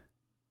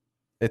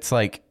 it's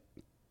like,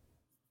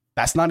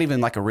 that's not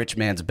even like a rich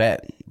man's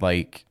bet.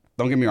 Like,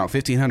 don't get me wrong,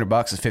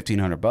 $1,500 is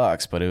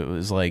 $1,500, but it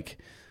was like,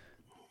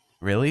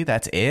 really?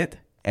 That's it?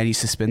 And you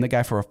suspend the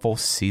guy for a full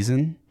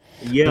season?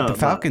 Yeah. But the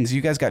Falcons, you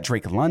guys got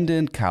Drake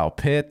London, Kyle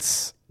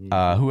Pitts.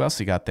 Who else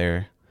you got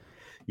there?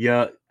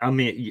 Yeah, I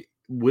mean,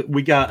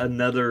 we got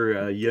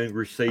another young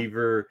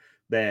receiver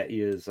that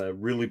is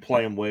really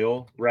playing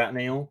well right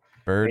now.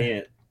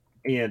 Bird.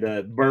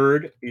 And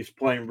Bird is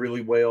playing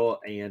really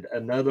well. And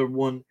another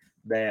one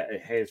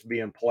that has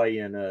been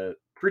playing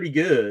pretty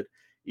good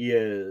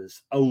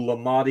is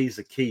Olamide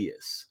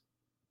Zaccheaus.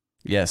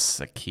 Yes,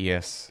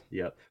 Zaccheaus.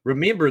 Yeah.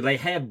 Remember, they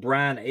have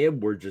Bryan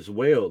Edwards as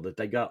well that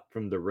they got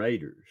from the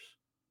Raiders.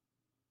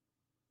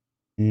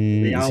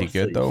 Is he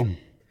good, though?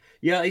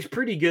 Yeah, he's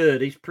pretty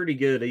good.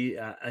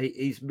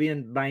 He's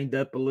been banged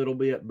up a little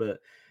bit, but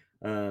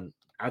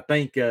I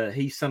think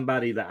he's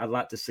somebody that I'd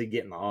like to see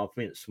getting the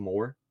offense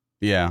more.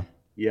 Yeah.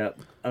 Yeah.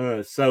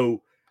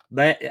 So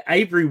that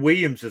Avery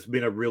Williams has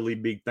been a really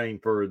big thing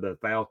for the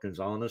Falcons,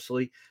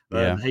 honestly.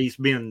 He's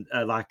been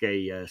like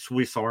a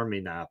Swiss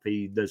Army knife.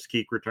 He does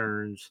kick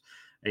returns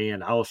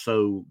and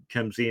also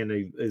comes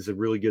in as a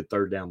really good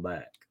third down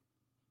back.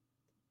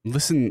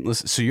 Listen.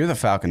 So you're the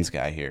Falcons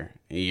guy here.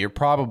 You're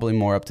probably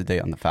more up to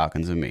date on the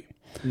Falcons than me.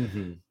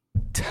 Mm-hmm.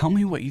 Tell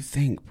me what you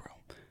think, bro.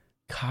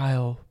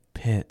 Kyle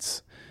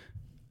Pitts.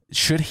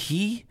 Should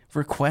he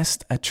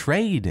request a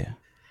trade?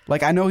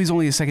 Like, I know he's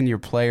only a second-year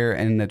player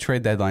and the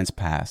trade deadline's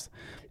passed,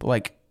 but,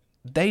 like,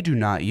 they do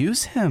not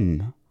use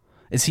him.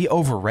 Is he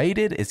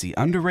overrated? Is he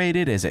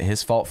underrated? Is it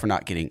his fault for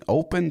not getting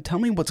open? Tell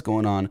me what's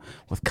going on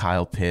with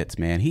Kyle Pitts,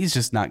 man. He's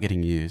just not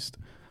getting used.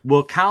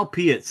 Well, Kyle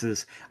Pitts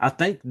is, I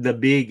think the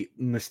big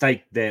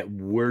mistake that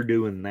we're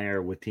doing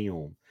there with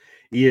him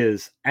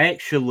is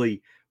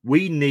actually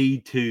we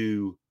need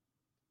to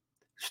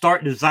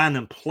start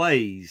designing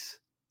plays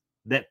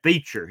that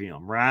feature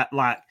him, right?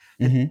 Like,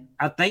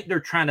 I think they're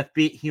trying to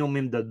fit him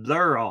into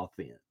their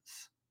offense.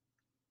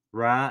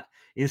 right?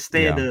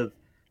 Instead of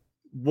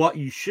what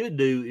you should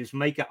do is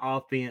make an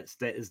offense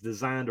that is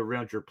designed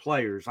around your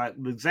players.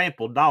 Like, for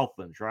example,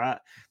 Dolphins, right?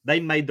 They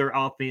made their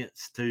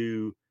offense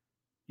to,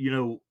 you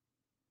know,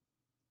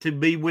 to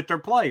be with their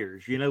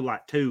players, you know,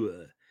 like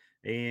Tua,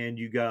 and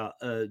you got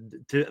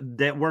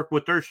that work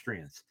with their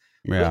strengths.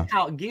 Yeah.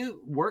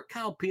 Work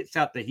Kyle Pitts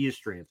out to his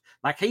strengths.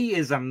 Like, he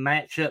is a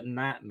matchup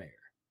nightmare.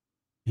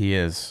 He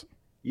is.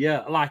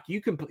 Yeah, like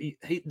you can.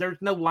 There's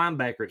no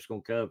linebacker that's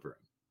going to cover him.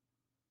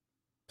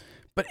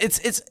 But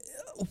it's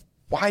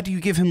why do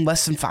you give him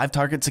less than 5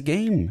 targets a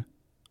game?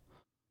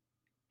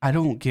 I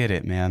don't get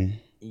it, man.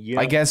 Yeah.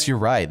 I guess you're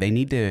right. They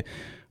need to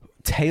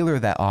tailor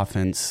that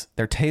offense.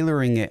 They're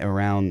tailoring it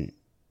around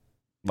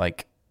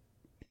like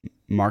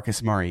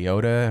Marcus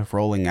Mariota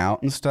rolling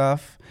out and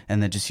stuff,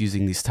 and then just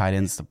using these tight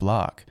ends to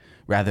block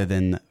rather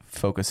than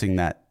focusing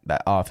that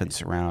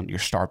offense around your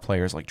star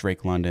players like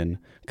Drake London,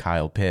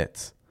 Kyle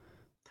Pitts.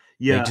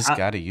 Yeah, they just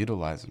got to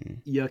utilize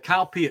him. Yeah,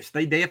 Kyle Pitts,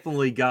 they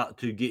definitely got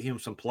to get him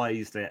some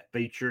plays that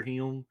feature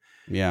him.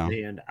 Yeah.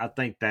 And I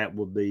think that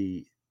would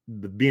be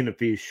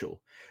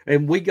beneficial.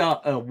 And we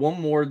got one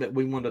more that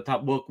we want to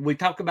talk. Well, we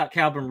talk about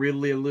Calvin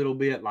Ridley a little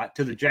bit, like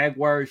to the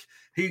Jaguars.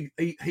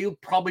 He'll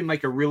probably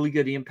make a really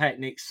good impact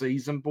next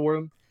season for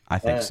him. I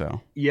think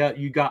so. Yeah,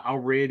 you got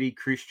already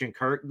Christian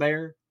Kirk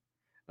there.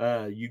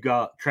 You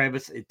got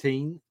Travis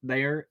Etienne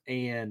there,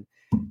 and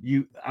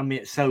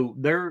so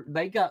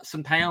they got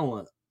some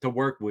talent to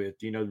work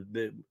with. You know,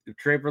 the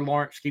Trevor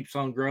Lawrence keeps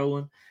on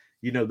growing.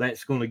 You know,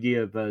 that's going to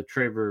give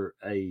Trevor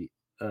a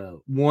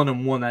 1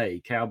 and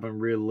 1A, Calvin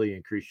Ridley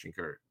and Christian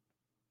Kirk.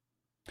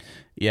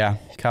 Yeah,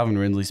 Calvin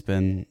Ridley's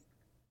been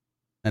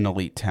an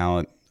elite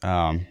talent.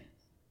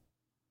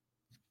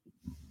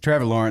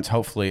 Trevor Lawrence,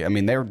 hopefully, I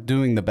mean, they're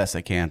doing the best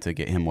they can to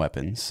get him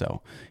weapons,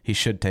 so he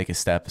should take a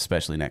step,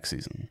 especially next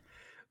season.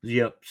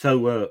 Yep.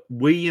 So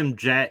William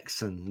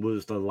Jackson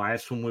was the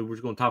last one we were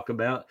going to talk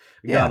about.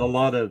 We got a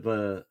lot of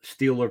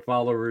Steeler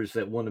followers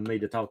that wanted me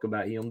to talk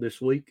about him this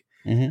week.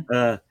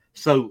 Mm-hmm.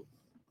 So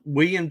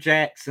William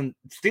Jackson,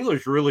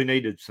 Steelers really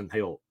needed some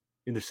help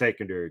in the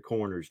secondary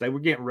corners. They were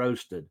getting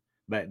roasted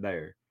back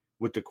there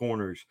with the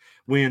corners.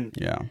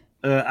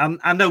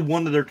 I know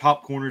one of their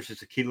top corners is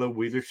Ahkello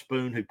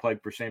Witherspoon, who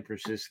played for San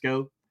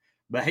Francisco,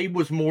 but he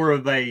was more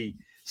of a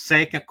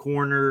second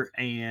corner,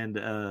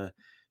 and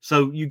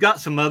so you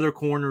got some other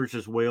corners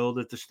as well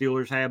that the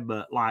Steelers have,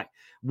 but like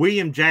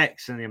William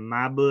Jackson, in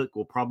my book,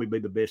 will probably be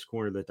the best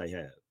corner that they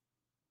have.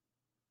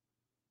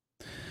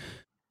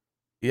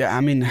 Yeah,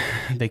 I mean,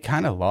 they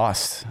kind of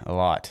lost a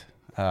lot.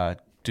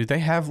 Do they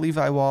have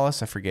Levi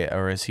Wallace? I forget.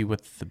 Or is he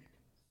with the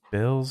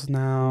Bills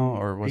now?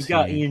 Or was he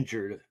got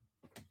injured?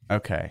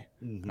 Okay.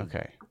 Mm-hmm.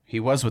 Okay. He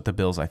was with the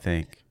Bills, I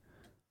think.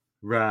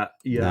 Right.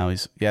 Yeah.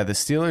 Now the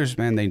Steelers,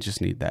 man, they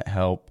just need that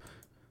help.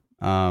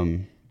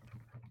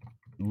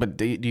 But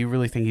do you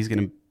really think he's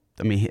going to –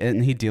 I mean,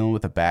 isn't he dealing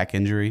with a back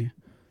injury,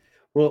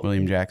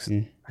 William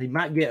Jackson? He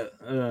might get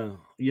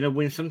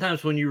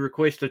sometimes when you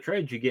request a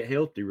trade, you get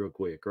healthy real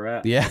quick,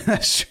 right? Yeah,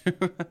 that's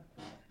true.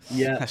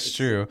 Yeah. That's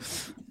true.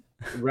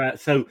 Right.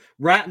 So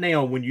right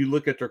now, when you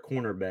look at their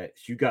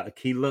cornerbacks, you got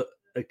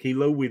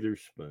Ahkello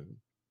Witherspoon,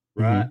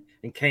 right? Mm-hmm.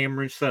 And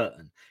Cameron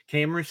Sutton.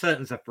 Cameron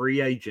Sutton's a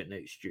free agent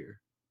next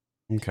year.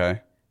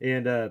 Okay.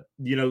 And,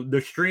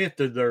 the strength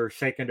of their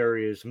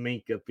secondary is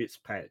Minkah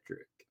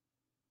Fitzpatrick.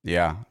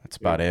 Yeah, that's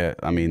about it.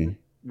 I mean,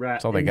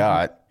 that's all they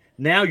got.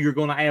 Now you're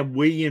going to have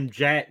William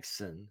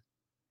Jackson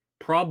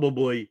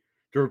probably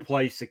to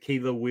replace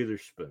Ahkello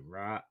Witherspoon,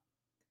 right?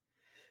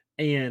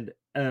 And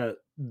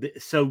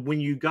so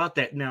when you got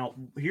that, now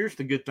here's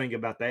the good thing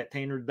about that,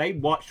 Tanner. They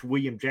watched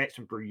William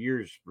Jackson for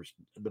years for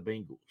the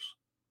Bengals.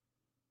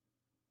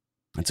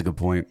 That's a good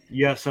point.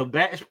 Yeah, so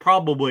that's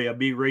probably a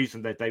big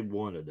reason that they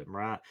wanted him,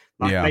 right?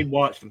 Like they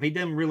watched him. He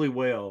done really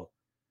well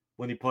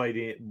when he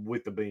played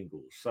with the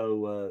Bengals.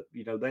 So,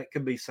 that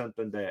could be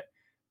something that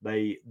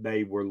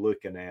they were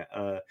looking at.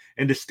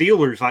 And the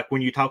Steelers, like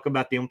when you talk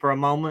about them for a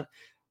moment,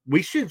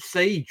 we should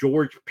see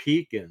George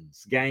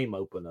Pickens' game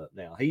open up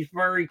now. He's a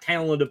very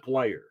talented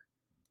player,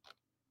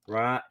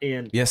 right?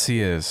 And yes, he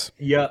is.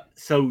 Yeah,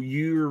 so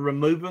you're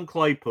removing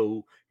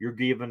Claypool. You're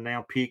giving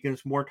now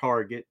Pickens more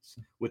targets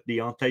with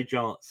Deontay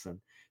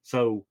Johnson.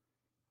 So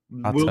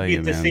we'll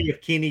get to see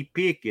if Kenny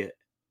Pickett,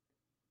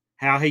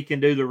 how he can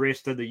do the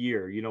rest of the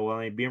year.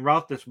 Ben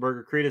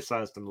Roethlisberger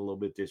criticized him a little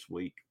bit this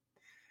week.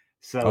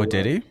 So,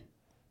 did he?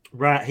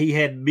 Right. He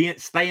had been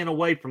staying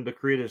away from the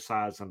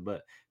criticizing,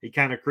 but he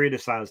kind of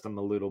criticized him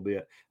a little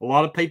bit. A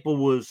lot of people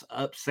was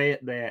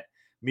upset that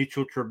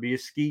Mitchell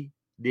Trubisky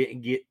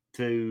didn't get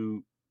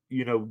to,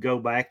 go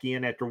back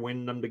in after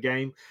winning them the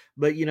game.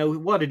 But,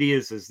 what it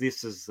is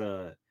this is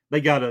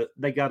they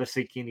gotta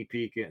see Kenny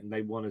Pickett and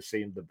they want to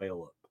see him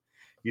develop.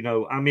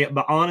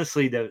 But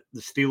honestly, the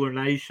Steeler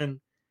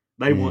Nation,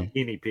 they want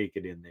Kenny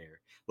Pickett in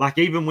there. Like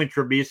even when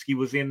Trubisky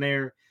was in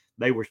there,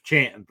 they were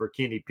chanting for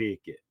Kenny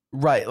Pickett.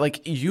 Right.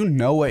 Like,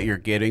 what you're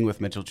getting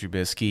with Mitchell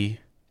Trubisky,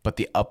 but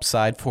the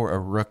upside for a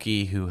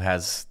rookie who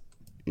has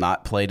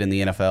not played in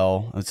the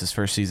NFL, it's his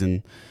first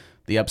season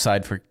the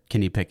upside for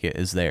Kenny Pickett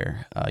is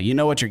there. You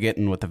know what you're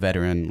getting with a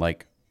veteran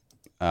like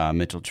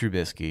Mitchell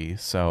Trubisky,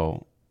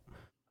 so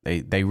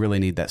they really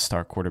need that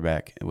star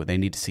quarterback. They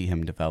need to see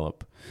him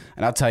develop.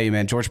 And I'll tell you,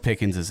 man, George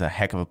Pickens is a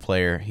heck of a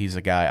player. He's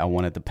a guy I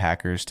wanted the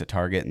Packers to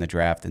target in the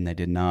draft, and they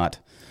did not.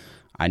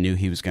 I knew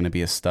he was going to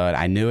be a stud.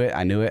 I knew it.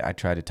 I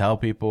tried to tell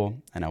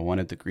people, and I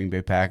wanted the Green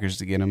Bay Packers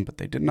to get him, but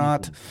they did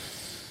not.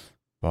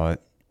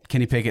 But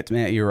Kenny Pickett,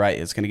 man, you're right.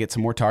 It's going to get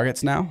some more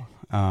targets now.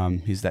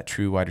 He's that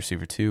true wide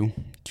receiver too.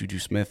 Juju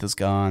Smith is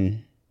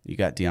gone. You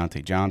got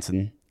Deontay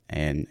Johnson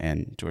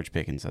and George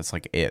Pickens. That's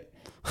like it.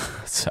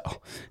 So,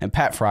 and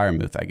Pat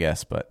Freiermuth, I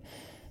guess, but.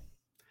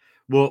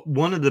 Well,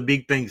 one of the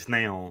big things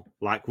now,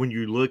 like when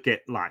you look at,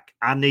 like,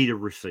 I need a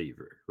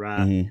receiver, right?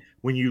 Mm-hmm.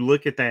 When you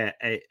look at that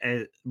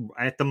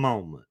at the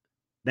moment,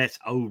 that's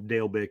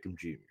Odell Beckham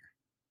Jr.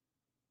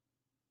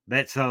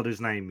 That's how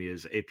his name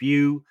is. If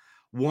you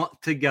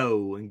want to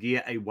go and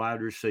get a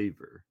wide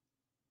receiver,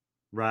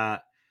 right,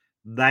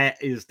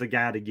 that is the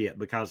guy to get,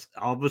 because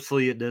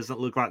obviously it doesn't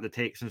look like the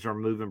Texans are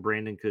moving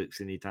Brandon Cooks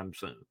anytime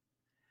soon.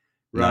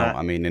 Right? No,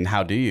 I mean, and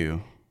how do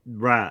you?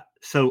 Right.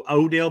 So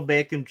Odell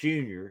Beckham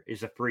Jr.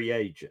 is a free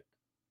agent,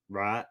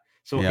 right?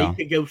 So he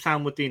could go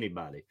sign with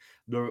anybody.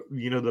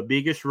 The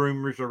biggest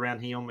rumors around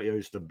him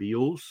is the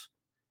Bills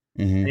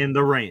and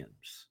the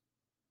Rams,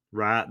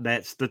 right?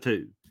 That's the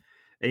two.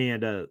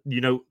 And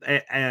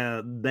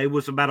they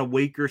was about a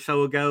week or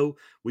so ago,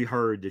 we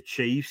heard the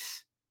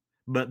Chiefs,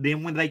 but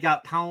then when they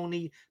got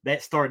Tony,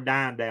 that started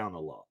dying down a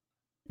lot.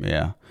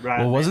 Yeah. Right.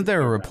 Well, wasn't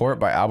there a report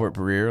by Albert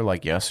Breer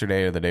like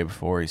yesterday or the day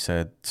before? He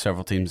said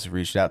several teams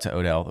reached out to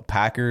Odell. The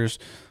Packers,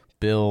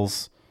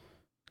 Bills,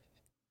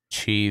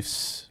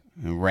 Chiefs,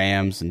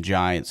 Rams, and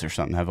Giants or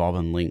something have all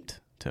been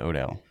linked to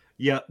Odell.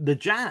 Yeah, the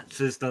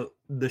Giants is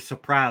the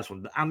surprise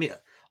one. I mean,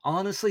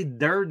 honestly,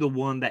 they're the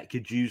one that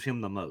could use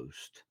him the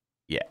most.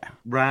 Yeah.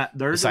 Right.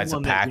 They're besides the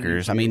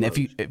Packers. I mean, if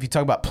you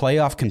talk about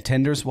playoff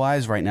contenders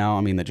wise right now,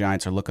 I mean, the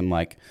Giants are looking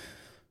like,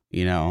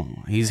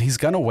 he's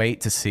going to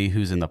wait to see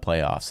who's in the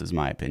playoffs, is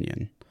my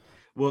opinion.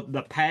 Well,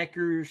 the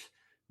Packers,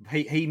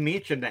 he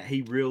mentioned that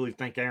he really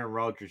think Aaron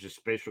Rodgers is a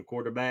special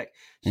quarterback.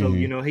 So,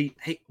 he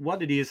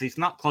what it is, he's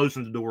not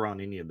closing the door on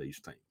any of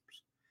these teams.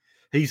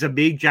 He's a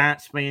big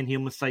Giants fan.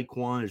 Him and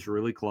Saquon is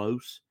really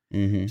close.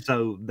 Mm-hmm.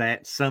 So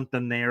that's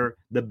something there.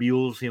 The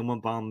Bills, him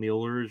and Von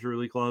Miller is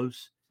really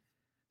close.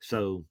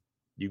 So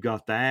you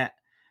got that.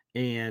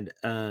 And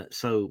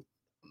so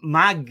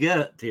my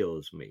gut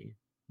tells me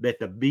that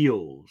the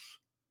Bills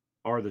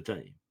are the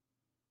team,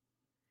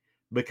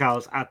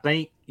 because I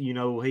think,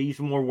 he's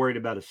more worried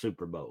about a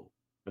Super Bowl,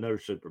 another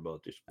Super Bowl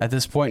at this point. At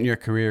this point in your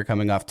career,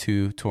 coming off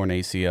 2 torn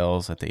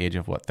ACLs at the age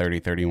of 30,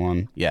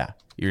 31, yeah,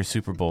 you're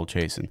Super Bowl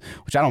chasing,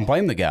 which I don't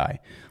blame the guy.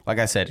 Like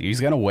I said,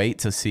 he's going to wait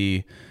to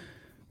see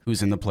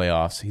who's in the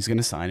playoffs. He's going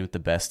to sign with the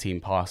best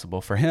team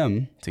possible for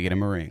him to get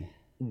him a ring.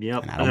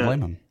 Yep. And I don't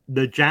blame him.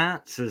 The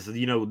Giants is,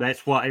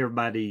 that's what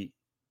everybody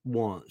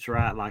wants,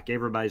 right? Like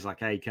everybody's like,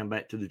 hey, come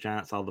back to the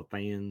Giants, all the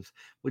fans,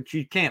 which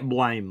you can't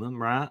blame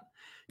them, right?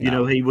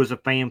 No. He was a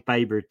fan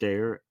favorite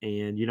there,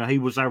 and he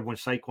was there when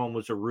Saquon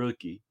was a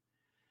rookie.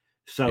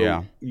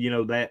 So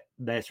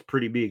that's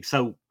pretty big.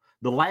 So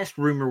the last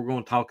rumor we're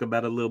going to talk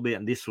about a little bit,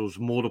 and this was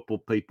multiple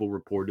people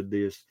reported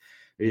this,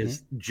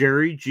 is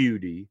Jerry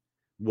Jeudy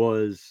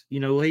was, he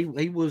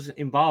was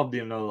involved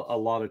in a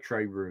lot of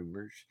trade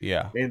rumors.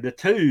 Yeah. And the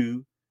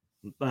two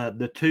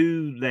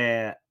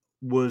that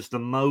was the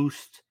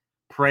most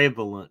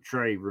prevalent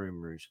trade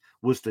rumors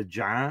was the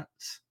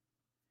Giants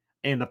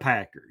and the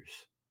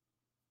Packers.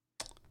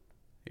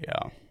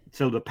 Yeah.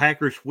 So the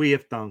Packers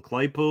whiffed on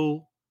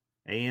Claypool,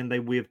 and they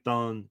whiffed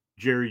on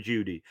Jerry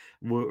Jeudy.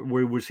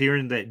 We was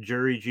hearing that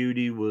Jerry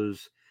Jeudy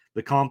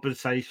the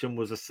compensation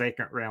was a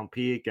second-round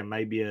pick and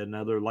maybe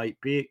another late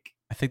pick.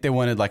 I think they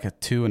wanted like a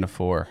 2 and a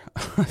 4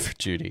 for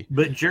Jeudy.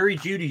 But Jerry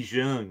Judy's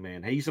young,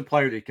 man. He's a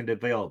player that can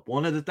develop.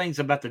 One of the things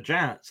about the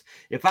Giants,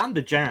 if I'm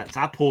the Giants,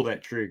 I pull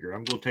that trigger.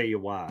 I'm going to tell you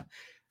why.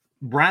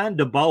 Brian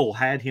DeBoer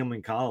had him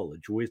in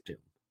college with him.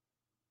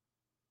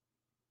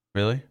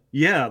 Really?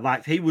 Yeah,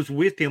 like he was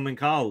with him in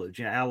college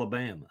in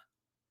Alabama,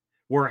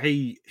 where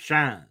he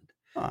shined.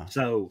 Huh.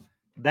 So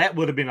that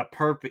would have been a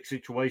perfect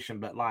situation.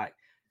 But like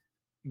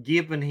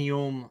giving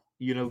him,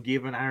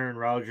 giving Aaron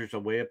Rodgers a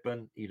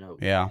weapon,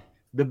 Yeah.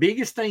 The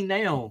biggest thing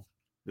now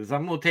is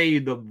I'm going to tell you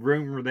the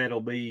rumor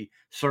that'll be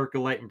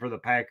circulating for the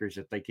Packers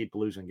if they keep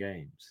losing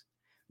games.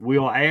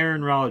 Will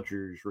Aaron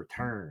Rodgers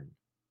return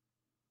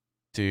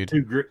to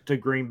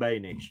Green Bay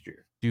next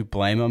year? Do you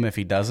blame him if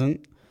he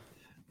doesn't?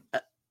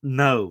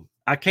 No.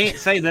 I can't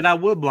say that I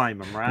would blame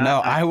him, right? No,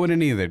 I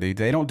wouldn't either, dude.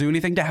 They don't do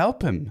anything to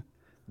help him.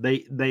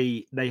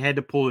 They had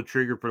to pull the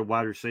trigger for the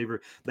wide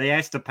receiver. They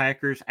asked the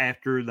Packers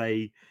after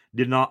they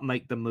did not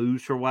make the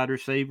moves for wide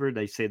receiver.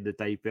 They said that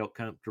they felt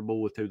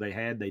comfortable with who they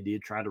had. They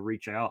did try to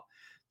reach out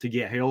to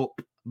get help,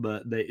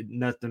 but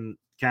nothing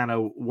kind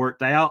of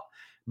worked out.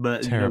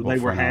 But they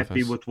were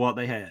happy with what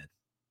they had.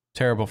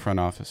 Terrible front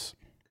office.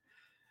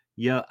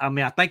 Yeah, I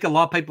mean, I think a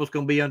lot of people's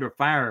going to be under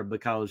fire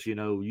because,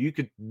 you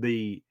could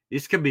be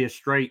This could be a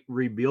straight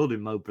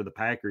rebuilding mode for the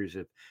Packers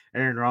if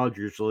Aaron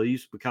Rodgers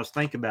leaves. Because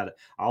think about it,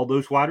 all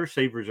those wide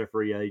receivers are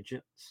free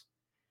agents,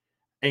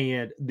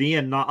 and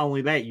then not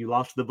only that, you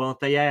lost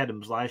Davante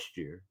Adams last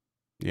year.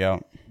 Yeah.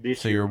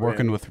 So you're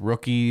working with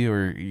rookie,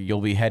 or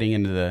you'll be heading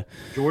into the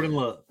Jordan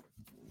Love.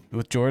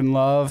 With Jordan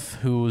Love,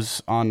 who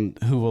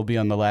will be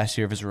on the last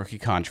year of his rookie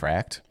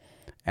contract,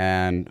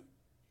 and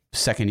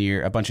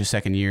a bunch of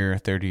second year,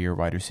 third year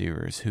wide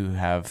receivers who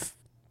have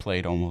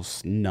played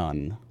almost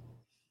none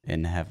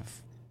and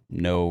have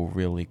no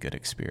really good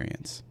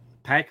experience.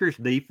 Packers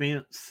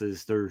defense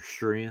is their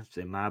strength,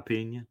 in my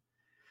opinion.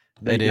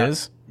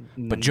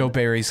 But Joe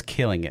Barry's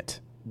killing it.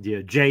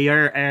 Yeah,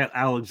 J.R.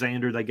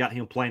 Alexander, they got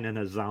him playing in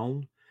a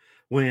zone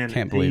when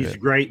he's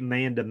great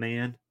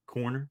man-to-man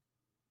corner.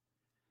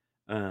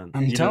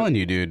 I'm telling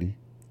you, dude.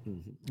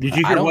 Did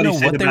you hear what he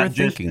said about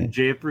Justin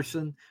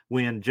Jefferson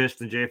when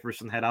Justin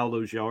Jefferson had all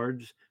those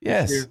yards?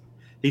 Yes.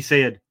 He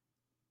said,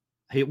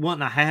 it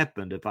wouldn't have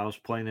happened if I was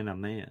playing in a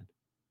man.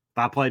 If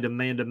I played a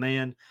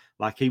man-to-man,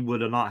 like, he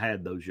would have not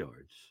had those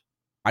yards.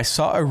 I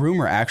saw a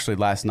rumor actually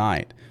last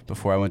night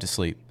before I went to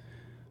sleep.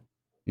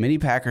 Many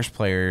Packers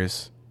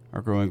players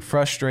are growing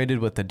frustrated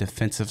with the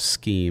defensive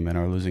scheme and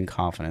are losing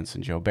confidence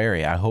in Joe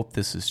Barry. I hope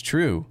this is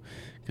true,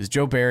 because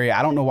Joe Barry,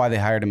 I don't know why they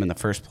hired him in the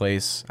first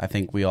place. I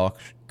think we all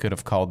could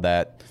have called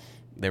that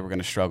they were going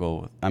to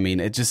struggle. I mean,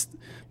 it just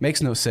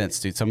makes no sense,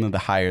 dude, some of the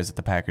hires that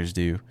the Packers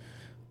do.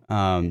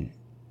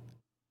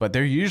 But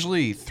they're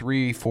usually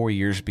 3-4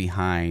 years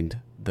behind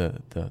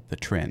the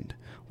trend.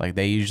 Like,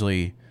 they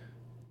usually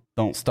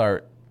don't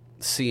start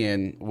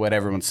seeing what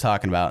everyone's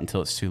talking about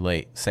until it's too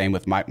late. Same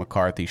with Mike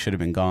McCarthy. Should have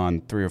been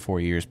gone 3 or 4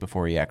 years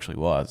before he actually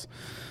was.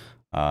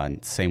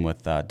 And same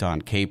with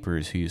Don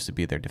Capers, who used to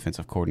be their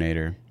defensive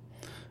coordinator.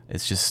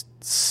 It's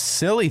just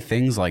silly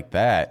things like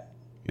that,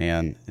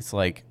 man. It's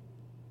like,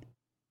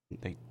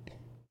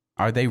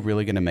 are they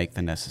really going to make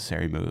the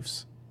necessary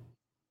moves?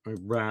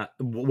 Right.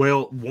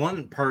 Well,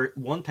 one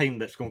team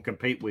that's going to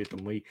compete with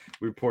them, we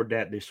reported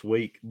that this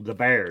week, the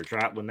Bears,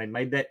 right? When they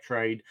made that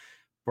trade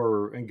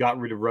and got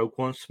rid of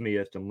Roquan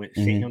Smith and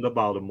sent him to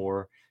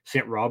Baltimore,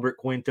 sent Robert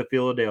Quinn to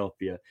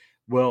Philadelphia.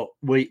 Well,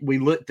 we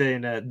looked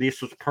and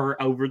this was per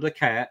over the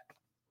cap,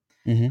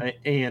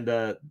 and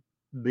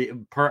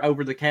per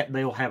over the cap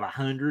they'll have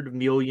 $100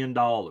 million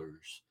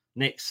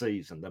next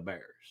season. The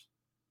Bears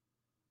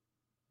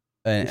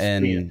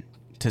and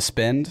to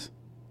spend.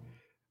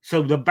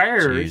 So the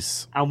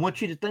Bears, I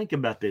want you to think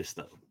about this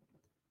though.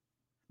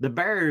 The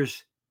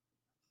Bears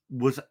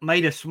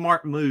made a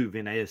smart move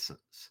in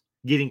essence,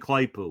 getting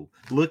Claypool.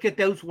 Look at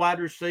those wide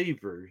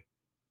receivers,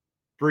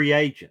 free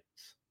agents.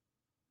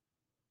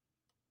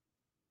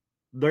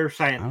 They're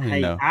saying,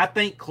 "Hey, I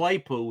think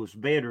Claypool is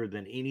better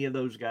than any of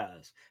those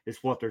guys." Is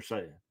what they're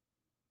saying.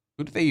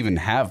 Who do they even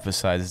have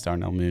besides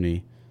Darnell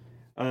Mooney?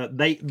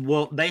 They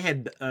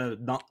had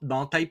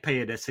Dante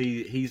Pettis.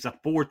 He's a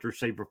fourth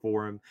receiver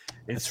for him,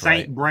 and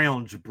St.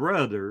 Brown's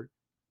brother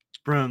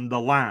from the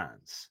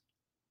Lions,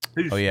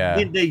 who's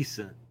been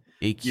decent.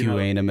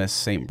 Amos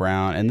St.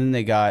 Brown, and then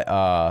they got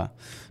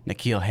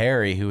N'Keal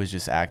Harry, who was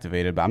just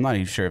activated, but I'm not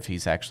even sure if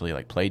he's actually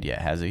played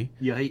yet. Has he?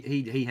 Yeah,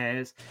 he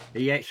has.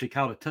 He actually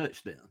caught a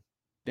touchdown.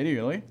 Did he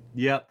really?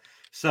 Yep.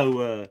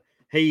 So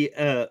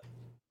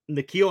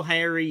N'Keal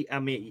Harry, I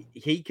mean,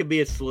 he could be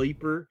a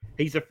sleeper.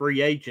 He's a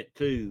free agent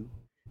too,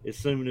 as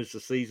soon as the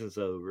season's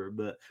over.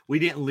 But we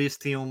didn't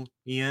list him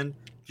in,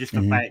 just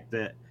the fact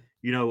that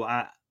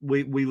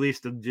we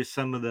listed just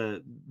some of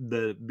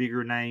the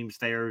bigger names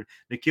there.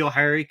 N'Keal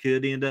Harry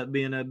could end up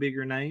being a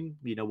bigger name.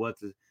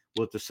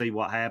 We'll to see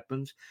what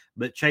happens.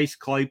 But Chase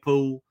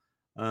Claypool,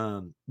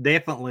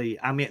 definitely.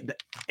 I mean,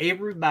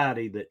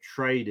 everybody that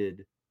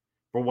traded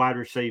for wide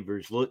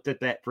receivers looked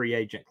at that free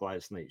agent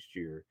class next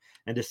year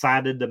and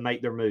decided to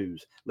make their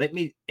moves.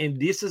 And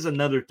this is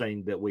another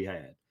thing that we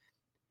had.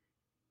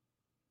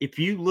 If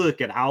you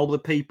look at all the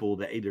people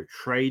that either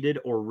traded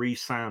or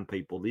re-signed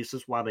people, this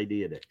is why they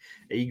did it.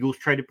 Eagles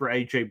traded for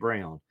A.J.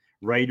 Brown.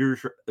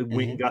 Raiders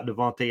went and got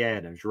Davante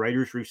Adams.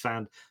 Raiders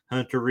re-signed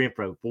Hunter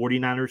Renfrow.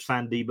 49ers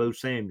signed Deebo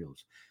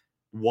Samuels.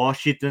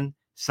 Washington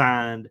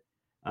signed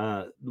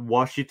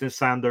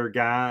their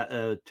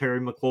guy,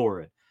 Terry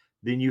McLaurin.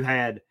 Then you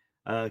had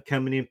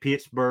coming in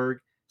Pittsburgh,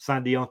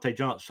 signed Deontay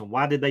Johnson.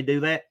 Why did they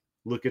do that?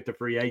 Look at the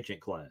free agent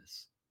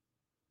class.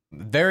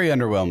 Very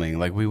underwhelming.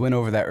 Like, we went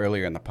over that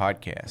earlier in the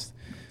podcast.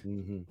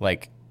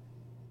 Like,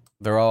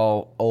 they're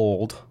all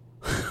old.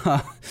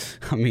 I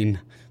mean,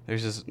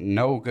 there's just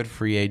no good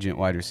free agent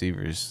wide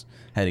receivers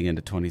heading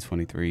into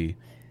 2023.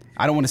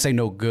 I don't want to say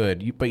no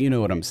good, but you know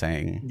what I'm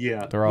saying.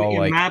 Yeah. They're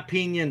all in my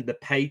opinion, the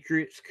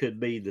Patriots could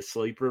be the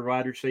sleeper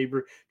wide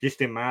receiver. Just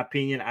in my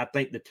opinion, I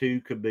think the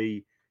two could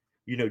be,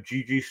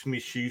 Juju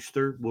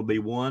Smith-Schuster will be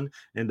one,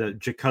 and the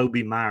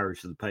Jacoby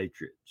Myers of the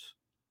Patriots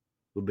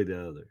will be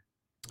the other.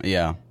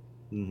 Yeah.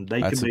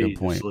 They could be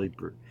the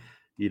sleeper.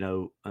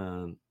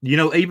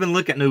 Even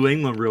look at New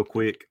England real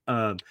quick.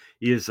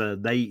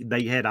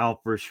 They had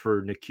offers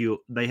for N'Keal.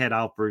 They had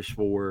offers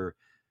for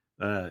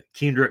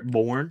Kendrick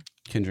Bourne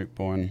Kendrick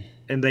Bourne.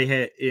 And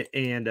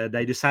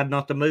they decided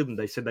not to move him.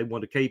 They said they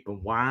wanted to keep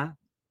him. Why?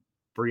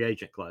 Free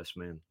agent class,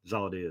 man. That's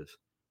all it is.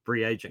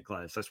 Free agent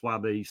class. That's why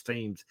these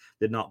teams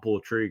did not pull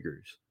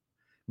triggers,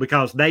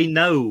 because they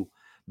know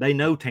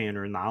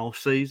Tanner in the off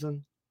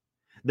season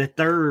that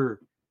they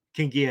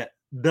can get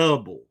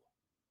double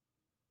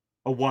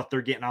of what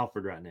they're getting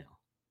offered right now.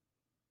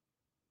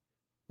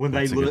 When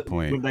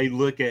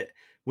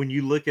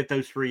you look at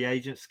those free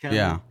agents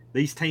coming,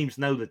 these teams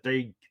know that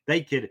they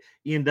could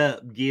end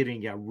up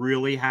getting a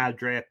really high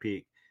draft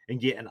pick and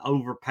getting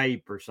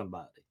overpaid for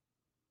somebody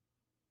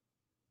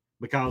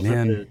because of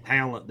the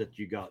talent that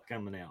you got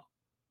coming out.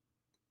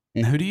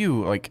 And who do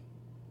you like?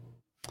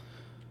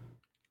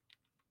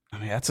 I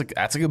mean, that's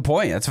a good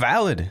point. That's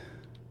valid.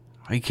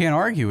 You can't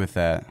argue with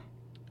that.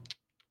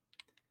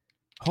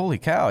 Holy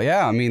cow!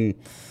 Yeah, I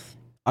mean,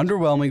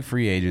 underwhelming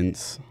free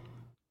agents,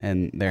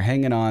 and they're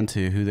hanging on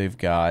to who they've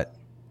got.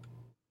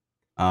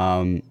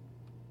 And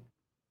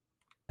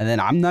then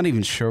I'm not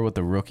even sure what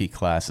the rookie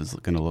class is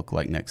going to look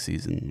like next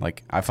season.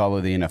 Like, I follow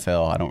the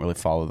NFL. I don't really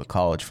follow the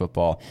college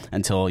football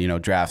until,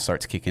 draft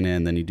starts kicking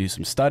in. Then you do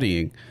some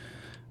studying.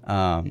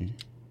 The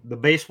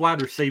best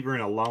wide receiver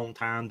in a long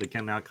time to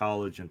come out of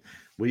college, and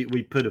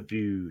we put a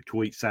few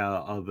tweets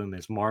out of him,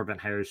 is Marvin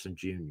Harrison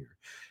Jr.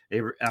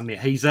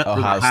 He's up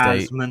for the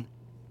Heisman.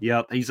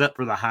 Yep, he's up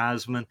for the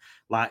Heisman.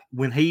 Like,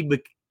 when he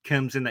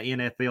comes in the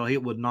NFL,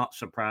 it would not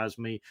surprise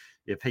me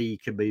if he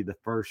could be the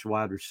first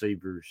wide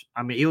receivers.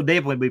 I mean, he'll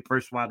definitely be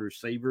first wide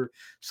receiver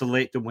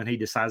selected when he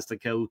decides to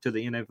go to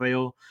the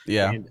NFL.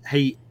 Yeah. And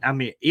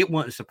it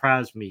wouldn't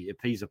surprise me if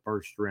he's a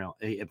first overall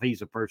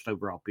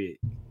pick.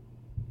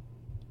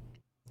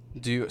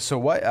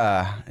 What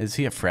is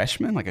he, a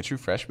freshman, like a true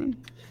freshman?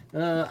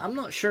 I'm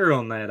not sure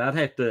on that. I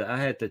had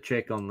to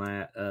check on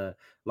that.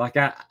 Like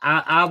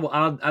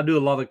I do a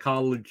lot of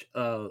college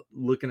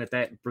looking at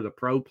that for the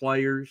pro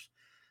players.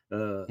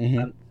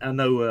 I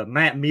know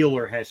Matt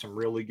Miller has some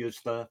really good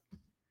stuff.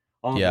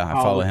 I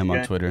follow him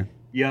on Twitter.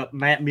 Yep,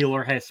 Matt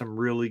Miller has some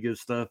really good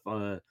stuff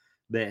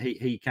that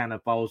he kind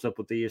of follows up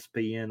with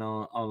ESPN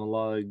on a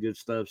lot of good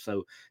stuff.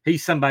 So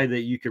he's somebody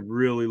that you could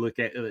really look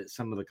at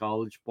some of the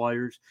college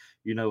players.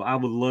 I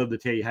would love to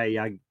tell you, hey,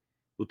 I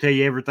will tell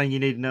you everything you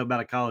need to know about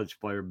a college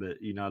player, but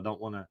I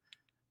don't want to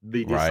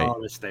be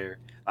dishonest there.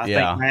 I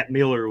think Matt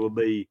Miller will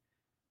be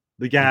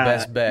the guy. The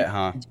best bet,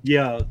 huh?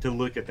 Yeah, to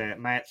look at that.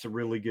 Matt's a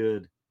really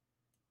good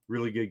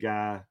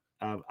guy.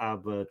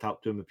 I've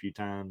talked to him a few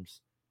times.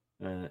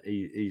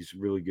 He's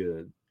really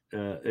good.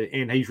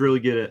 And he's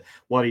really good at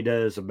what he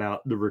does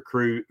about the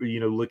recruit,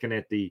 looking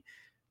at the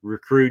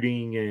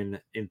recruiting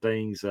and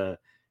things.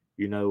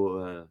 He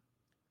knows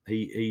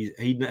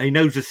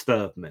his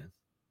stuff, man.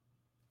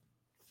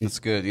 That's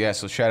good. Yeah.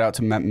 So shout out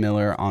to Matt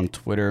Miller on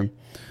Twitter.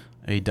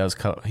 He does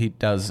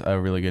a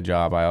really good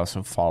job. I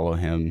also follow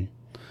him.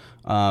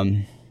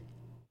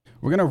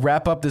 We're going to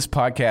wrap up this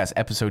podcast,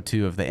 episode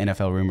 2 of the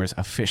NFL Rumors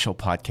official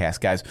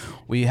podcast. Guys,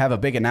 we have a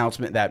big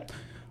announcement that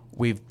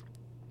we've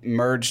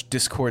merged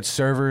Discord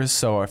servers.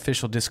 So our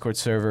official Discord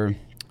server,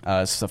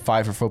 it's a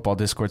 5 for Football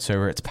Discord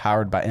server. It's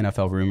powered by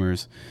NFL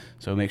Rumors.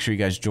 So make sure you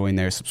guys join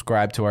there.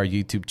 Subscribe to our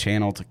YouTube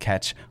channel to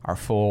catch our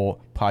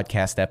full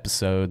podcast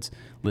episodes.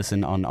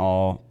 Listen on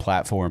all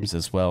platforms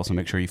as well. So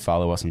make sure you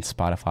follow us on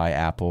Spotify,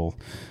 Apple,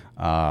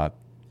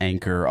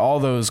 Anchor, all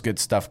those good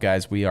stuff,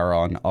 guys. We are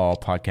on all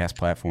podcast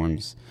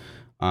platforms.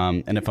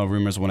 NFL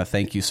Rumors want to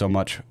thank you so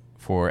much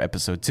for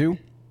episode 2.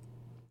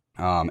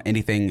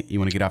 Anything you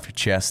want to get off your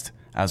chest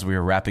as we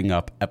are wrapping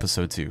up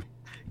episode 2?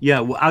 Yeah,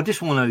 well, I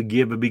just want to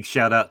give a big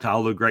shout out to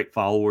all the great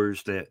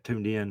followers that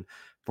tuned in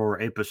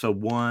for episode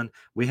 1.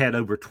 We had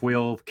over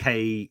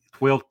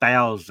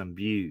 12,000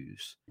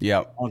 views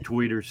on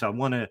Twitter. So I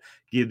want to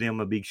give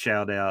them a big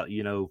shout out,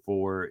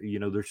 for,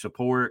 their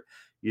support.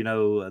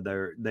 Without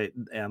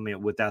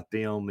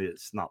them,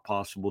 it's not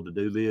possible to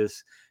do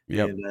this.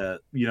 Yep.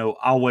 And,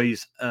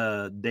 always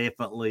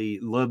definitely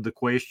love the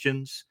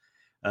questions.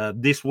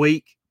 This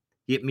week,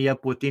 hit me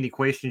up with any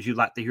questions you'd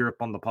like to hear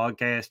up on the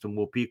podcast, and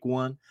we'll pick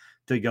one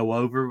to go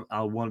over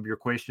one of your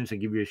questions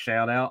and give you a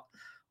shout out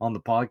on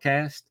the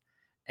podcast.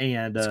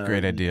 And it's a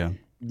great idea.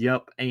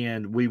 Yep.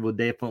 And we will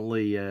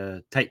definitely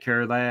take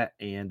care of that.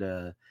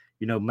 And,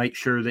 make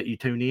sure that you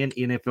tune in.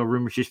 NFL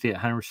Rumors just hit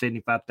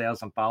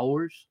 175,000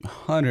 followers.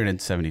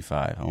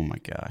 175. Oh my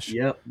gosh.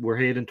 Yep. We're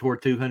heading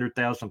toward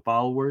 200,000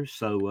 followers.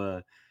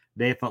 So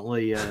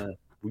definitely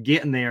we're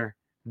getting there.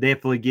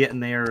 Definitely getting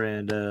there.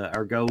 And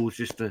our goal is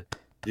just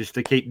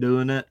to keep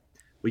doing it.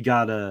 We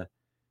got our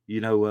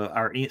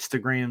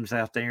Instagrams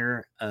out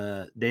there.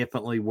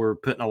 Definitely we're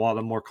putting a lot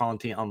of more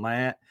content on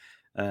that.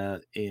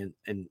 And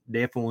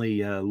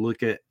definitely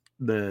look at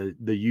the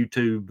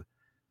YouTube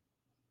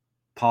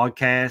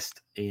podcast,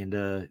 and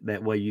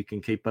that way you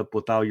can keep up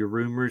with all your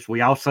rumors.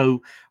 We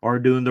also are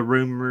doing the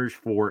rumors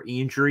for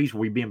injuries.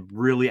 We've been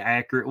really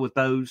accurate with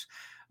those,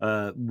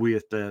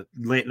 with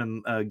letting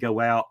them go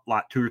out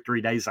like 2 or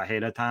 3 days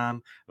ahead of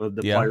time of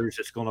the players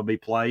that's going to be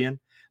playing.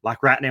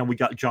 Like right now we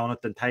got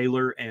Jonathan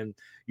Taylor, and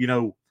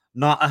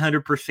not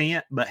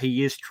 100%, but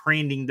he is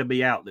trending to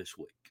be out this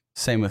week.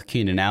 Same with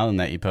Keenan Allen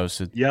that you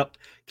posted. Yep.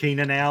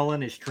 Keenan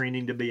Allen is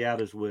trending to be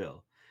out as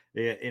well.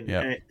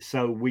 And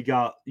so we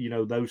got,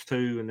 those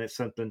two, and that's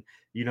something,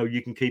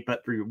 you can keep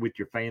up with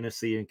your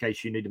fantasy in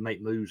case you need to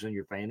make moves in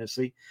your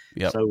fantasy.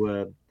 Yep.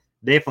 So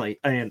definitely.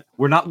 And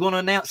we're not going to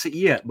announce it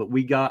yet, but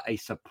we got a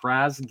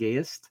surprise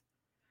guest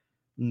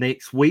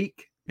next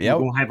week. Yep.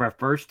 We're going to have our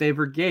first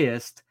ever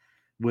guest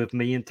with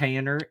me and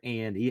Tanner,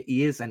 and it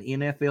is an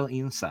NFL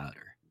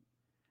insider.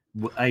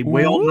 A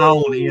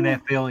well-known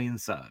NFL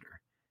insider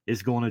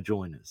is going to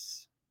join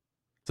us.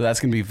 So that's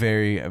going to be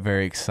very,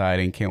 very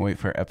exciting. Can't wait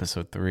for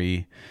episode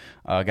 3.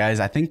 Guys,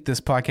 I think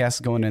this podcast is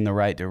going in the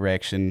right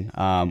direction.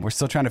 We're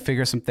still trying to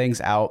figure some things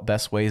out,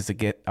 best ways to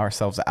get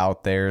ourselves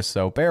out there.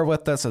 So bear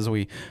with us as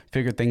we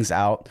figure things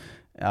out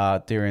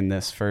during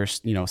this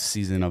first,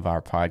 season of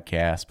our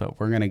podcast. But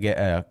we're going to get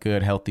a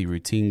good, healthy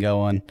routine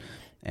going.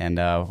 And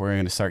we're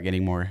going to start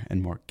getting more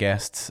and more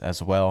guests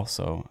as well.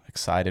 So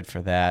excited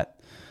for that.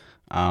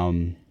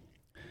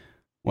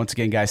 Once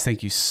again, guys,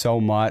 thank you so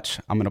much.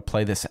 I'm going to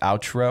play this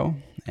outro.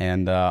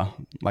 And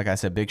like I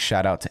said, big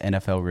shout out to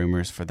NFL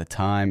Rumors for the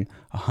time.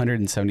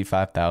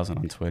 175,000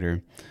 on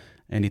Twitter.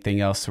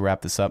 Anything else to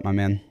wrap this up, my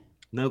man?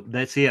 Nope,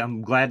 that's it.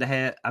 I'm glad to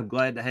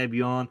have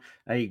you on.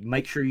 Hey,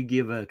 make sure you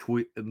give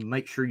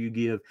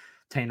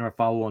Tanner a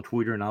follow on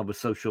Twitter and all the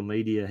social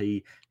media.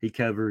 He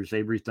covers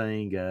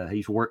everything.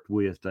 He's worked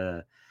with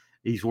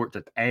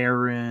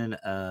Aaron,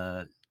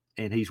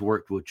 and he's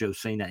worked with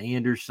Josina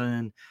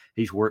Anderson.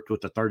 He's worked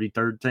with the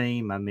 33rd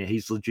team. I mean,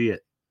 he's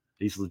legit.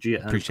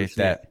 100%. Appreciate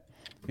that.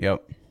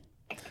 Yep.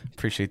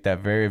 Appreciate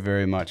that very,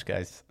 very much,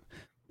 guys.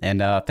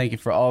 And thank you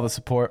for all the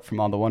support from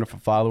all the wonderful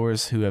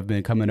followers who have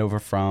been coming over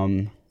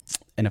from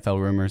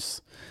NFL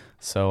Rumors.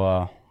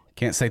 So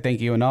can't say thank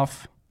you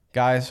enough.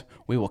 Guys,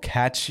 we will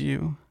catch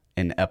you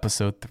in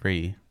episode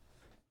 3.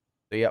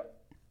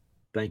 Yep.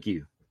 Thank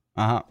you.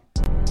 Uh-huh.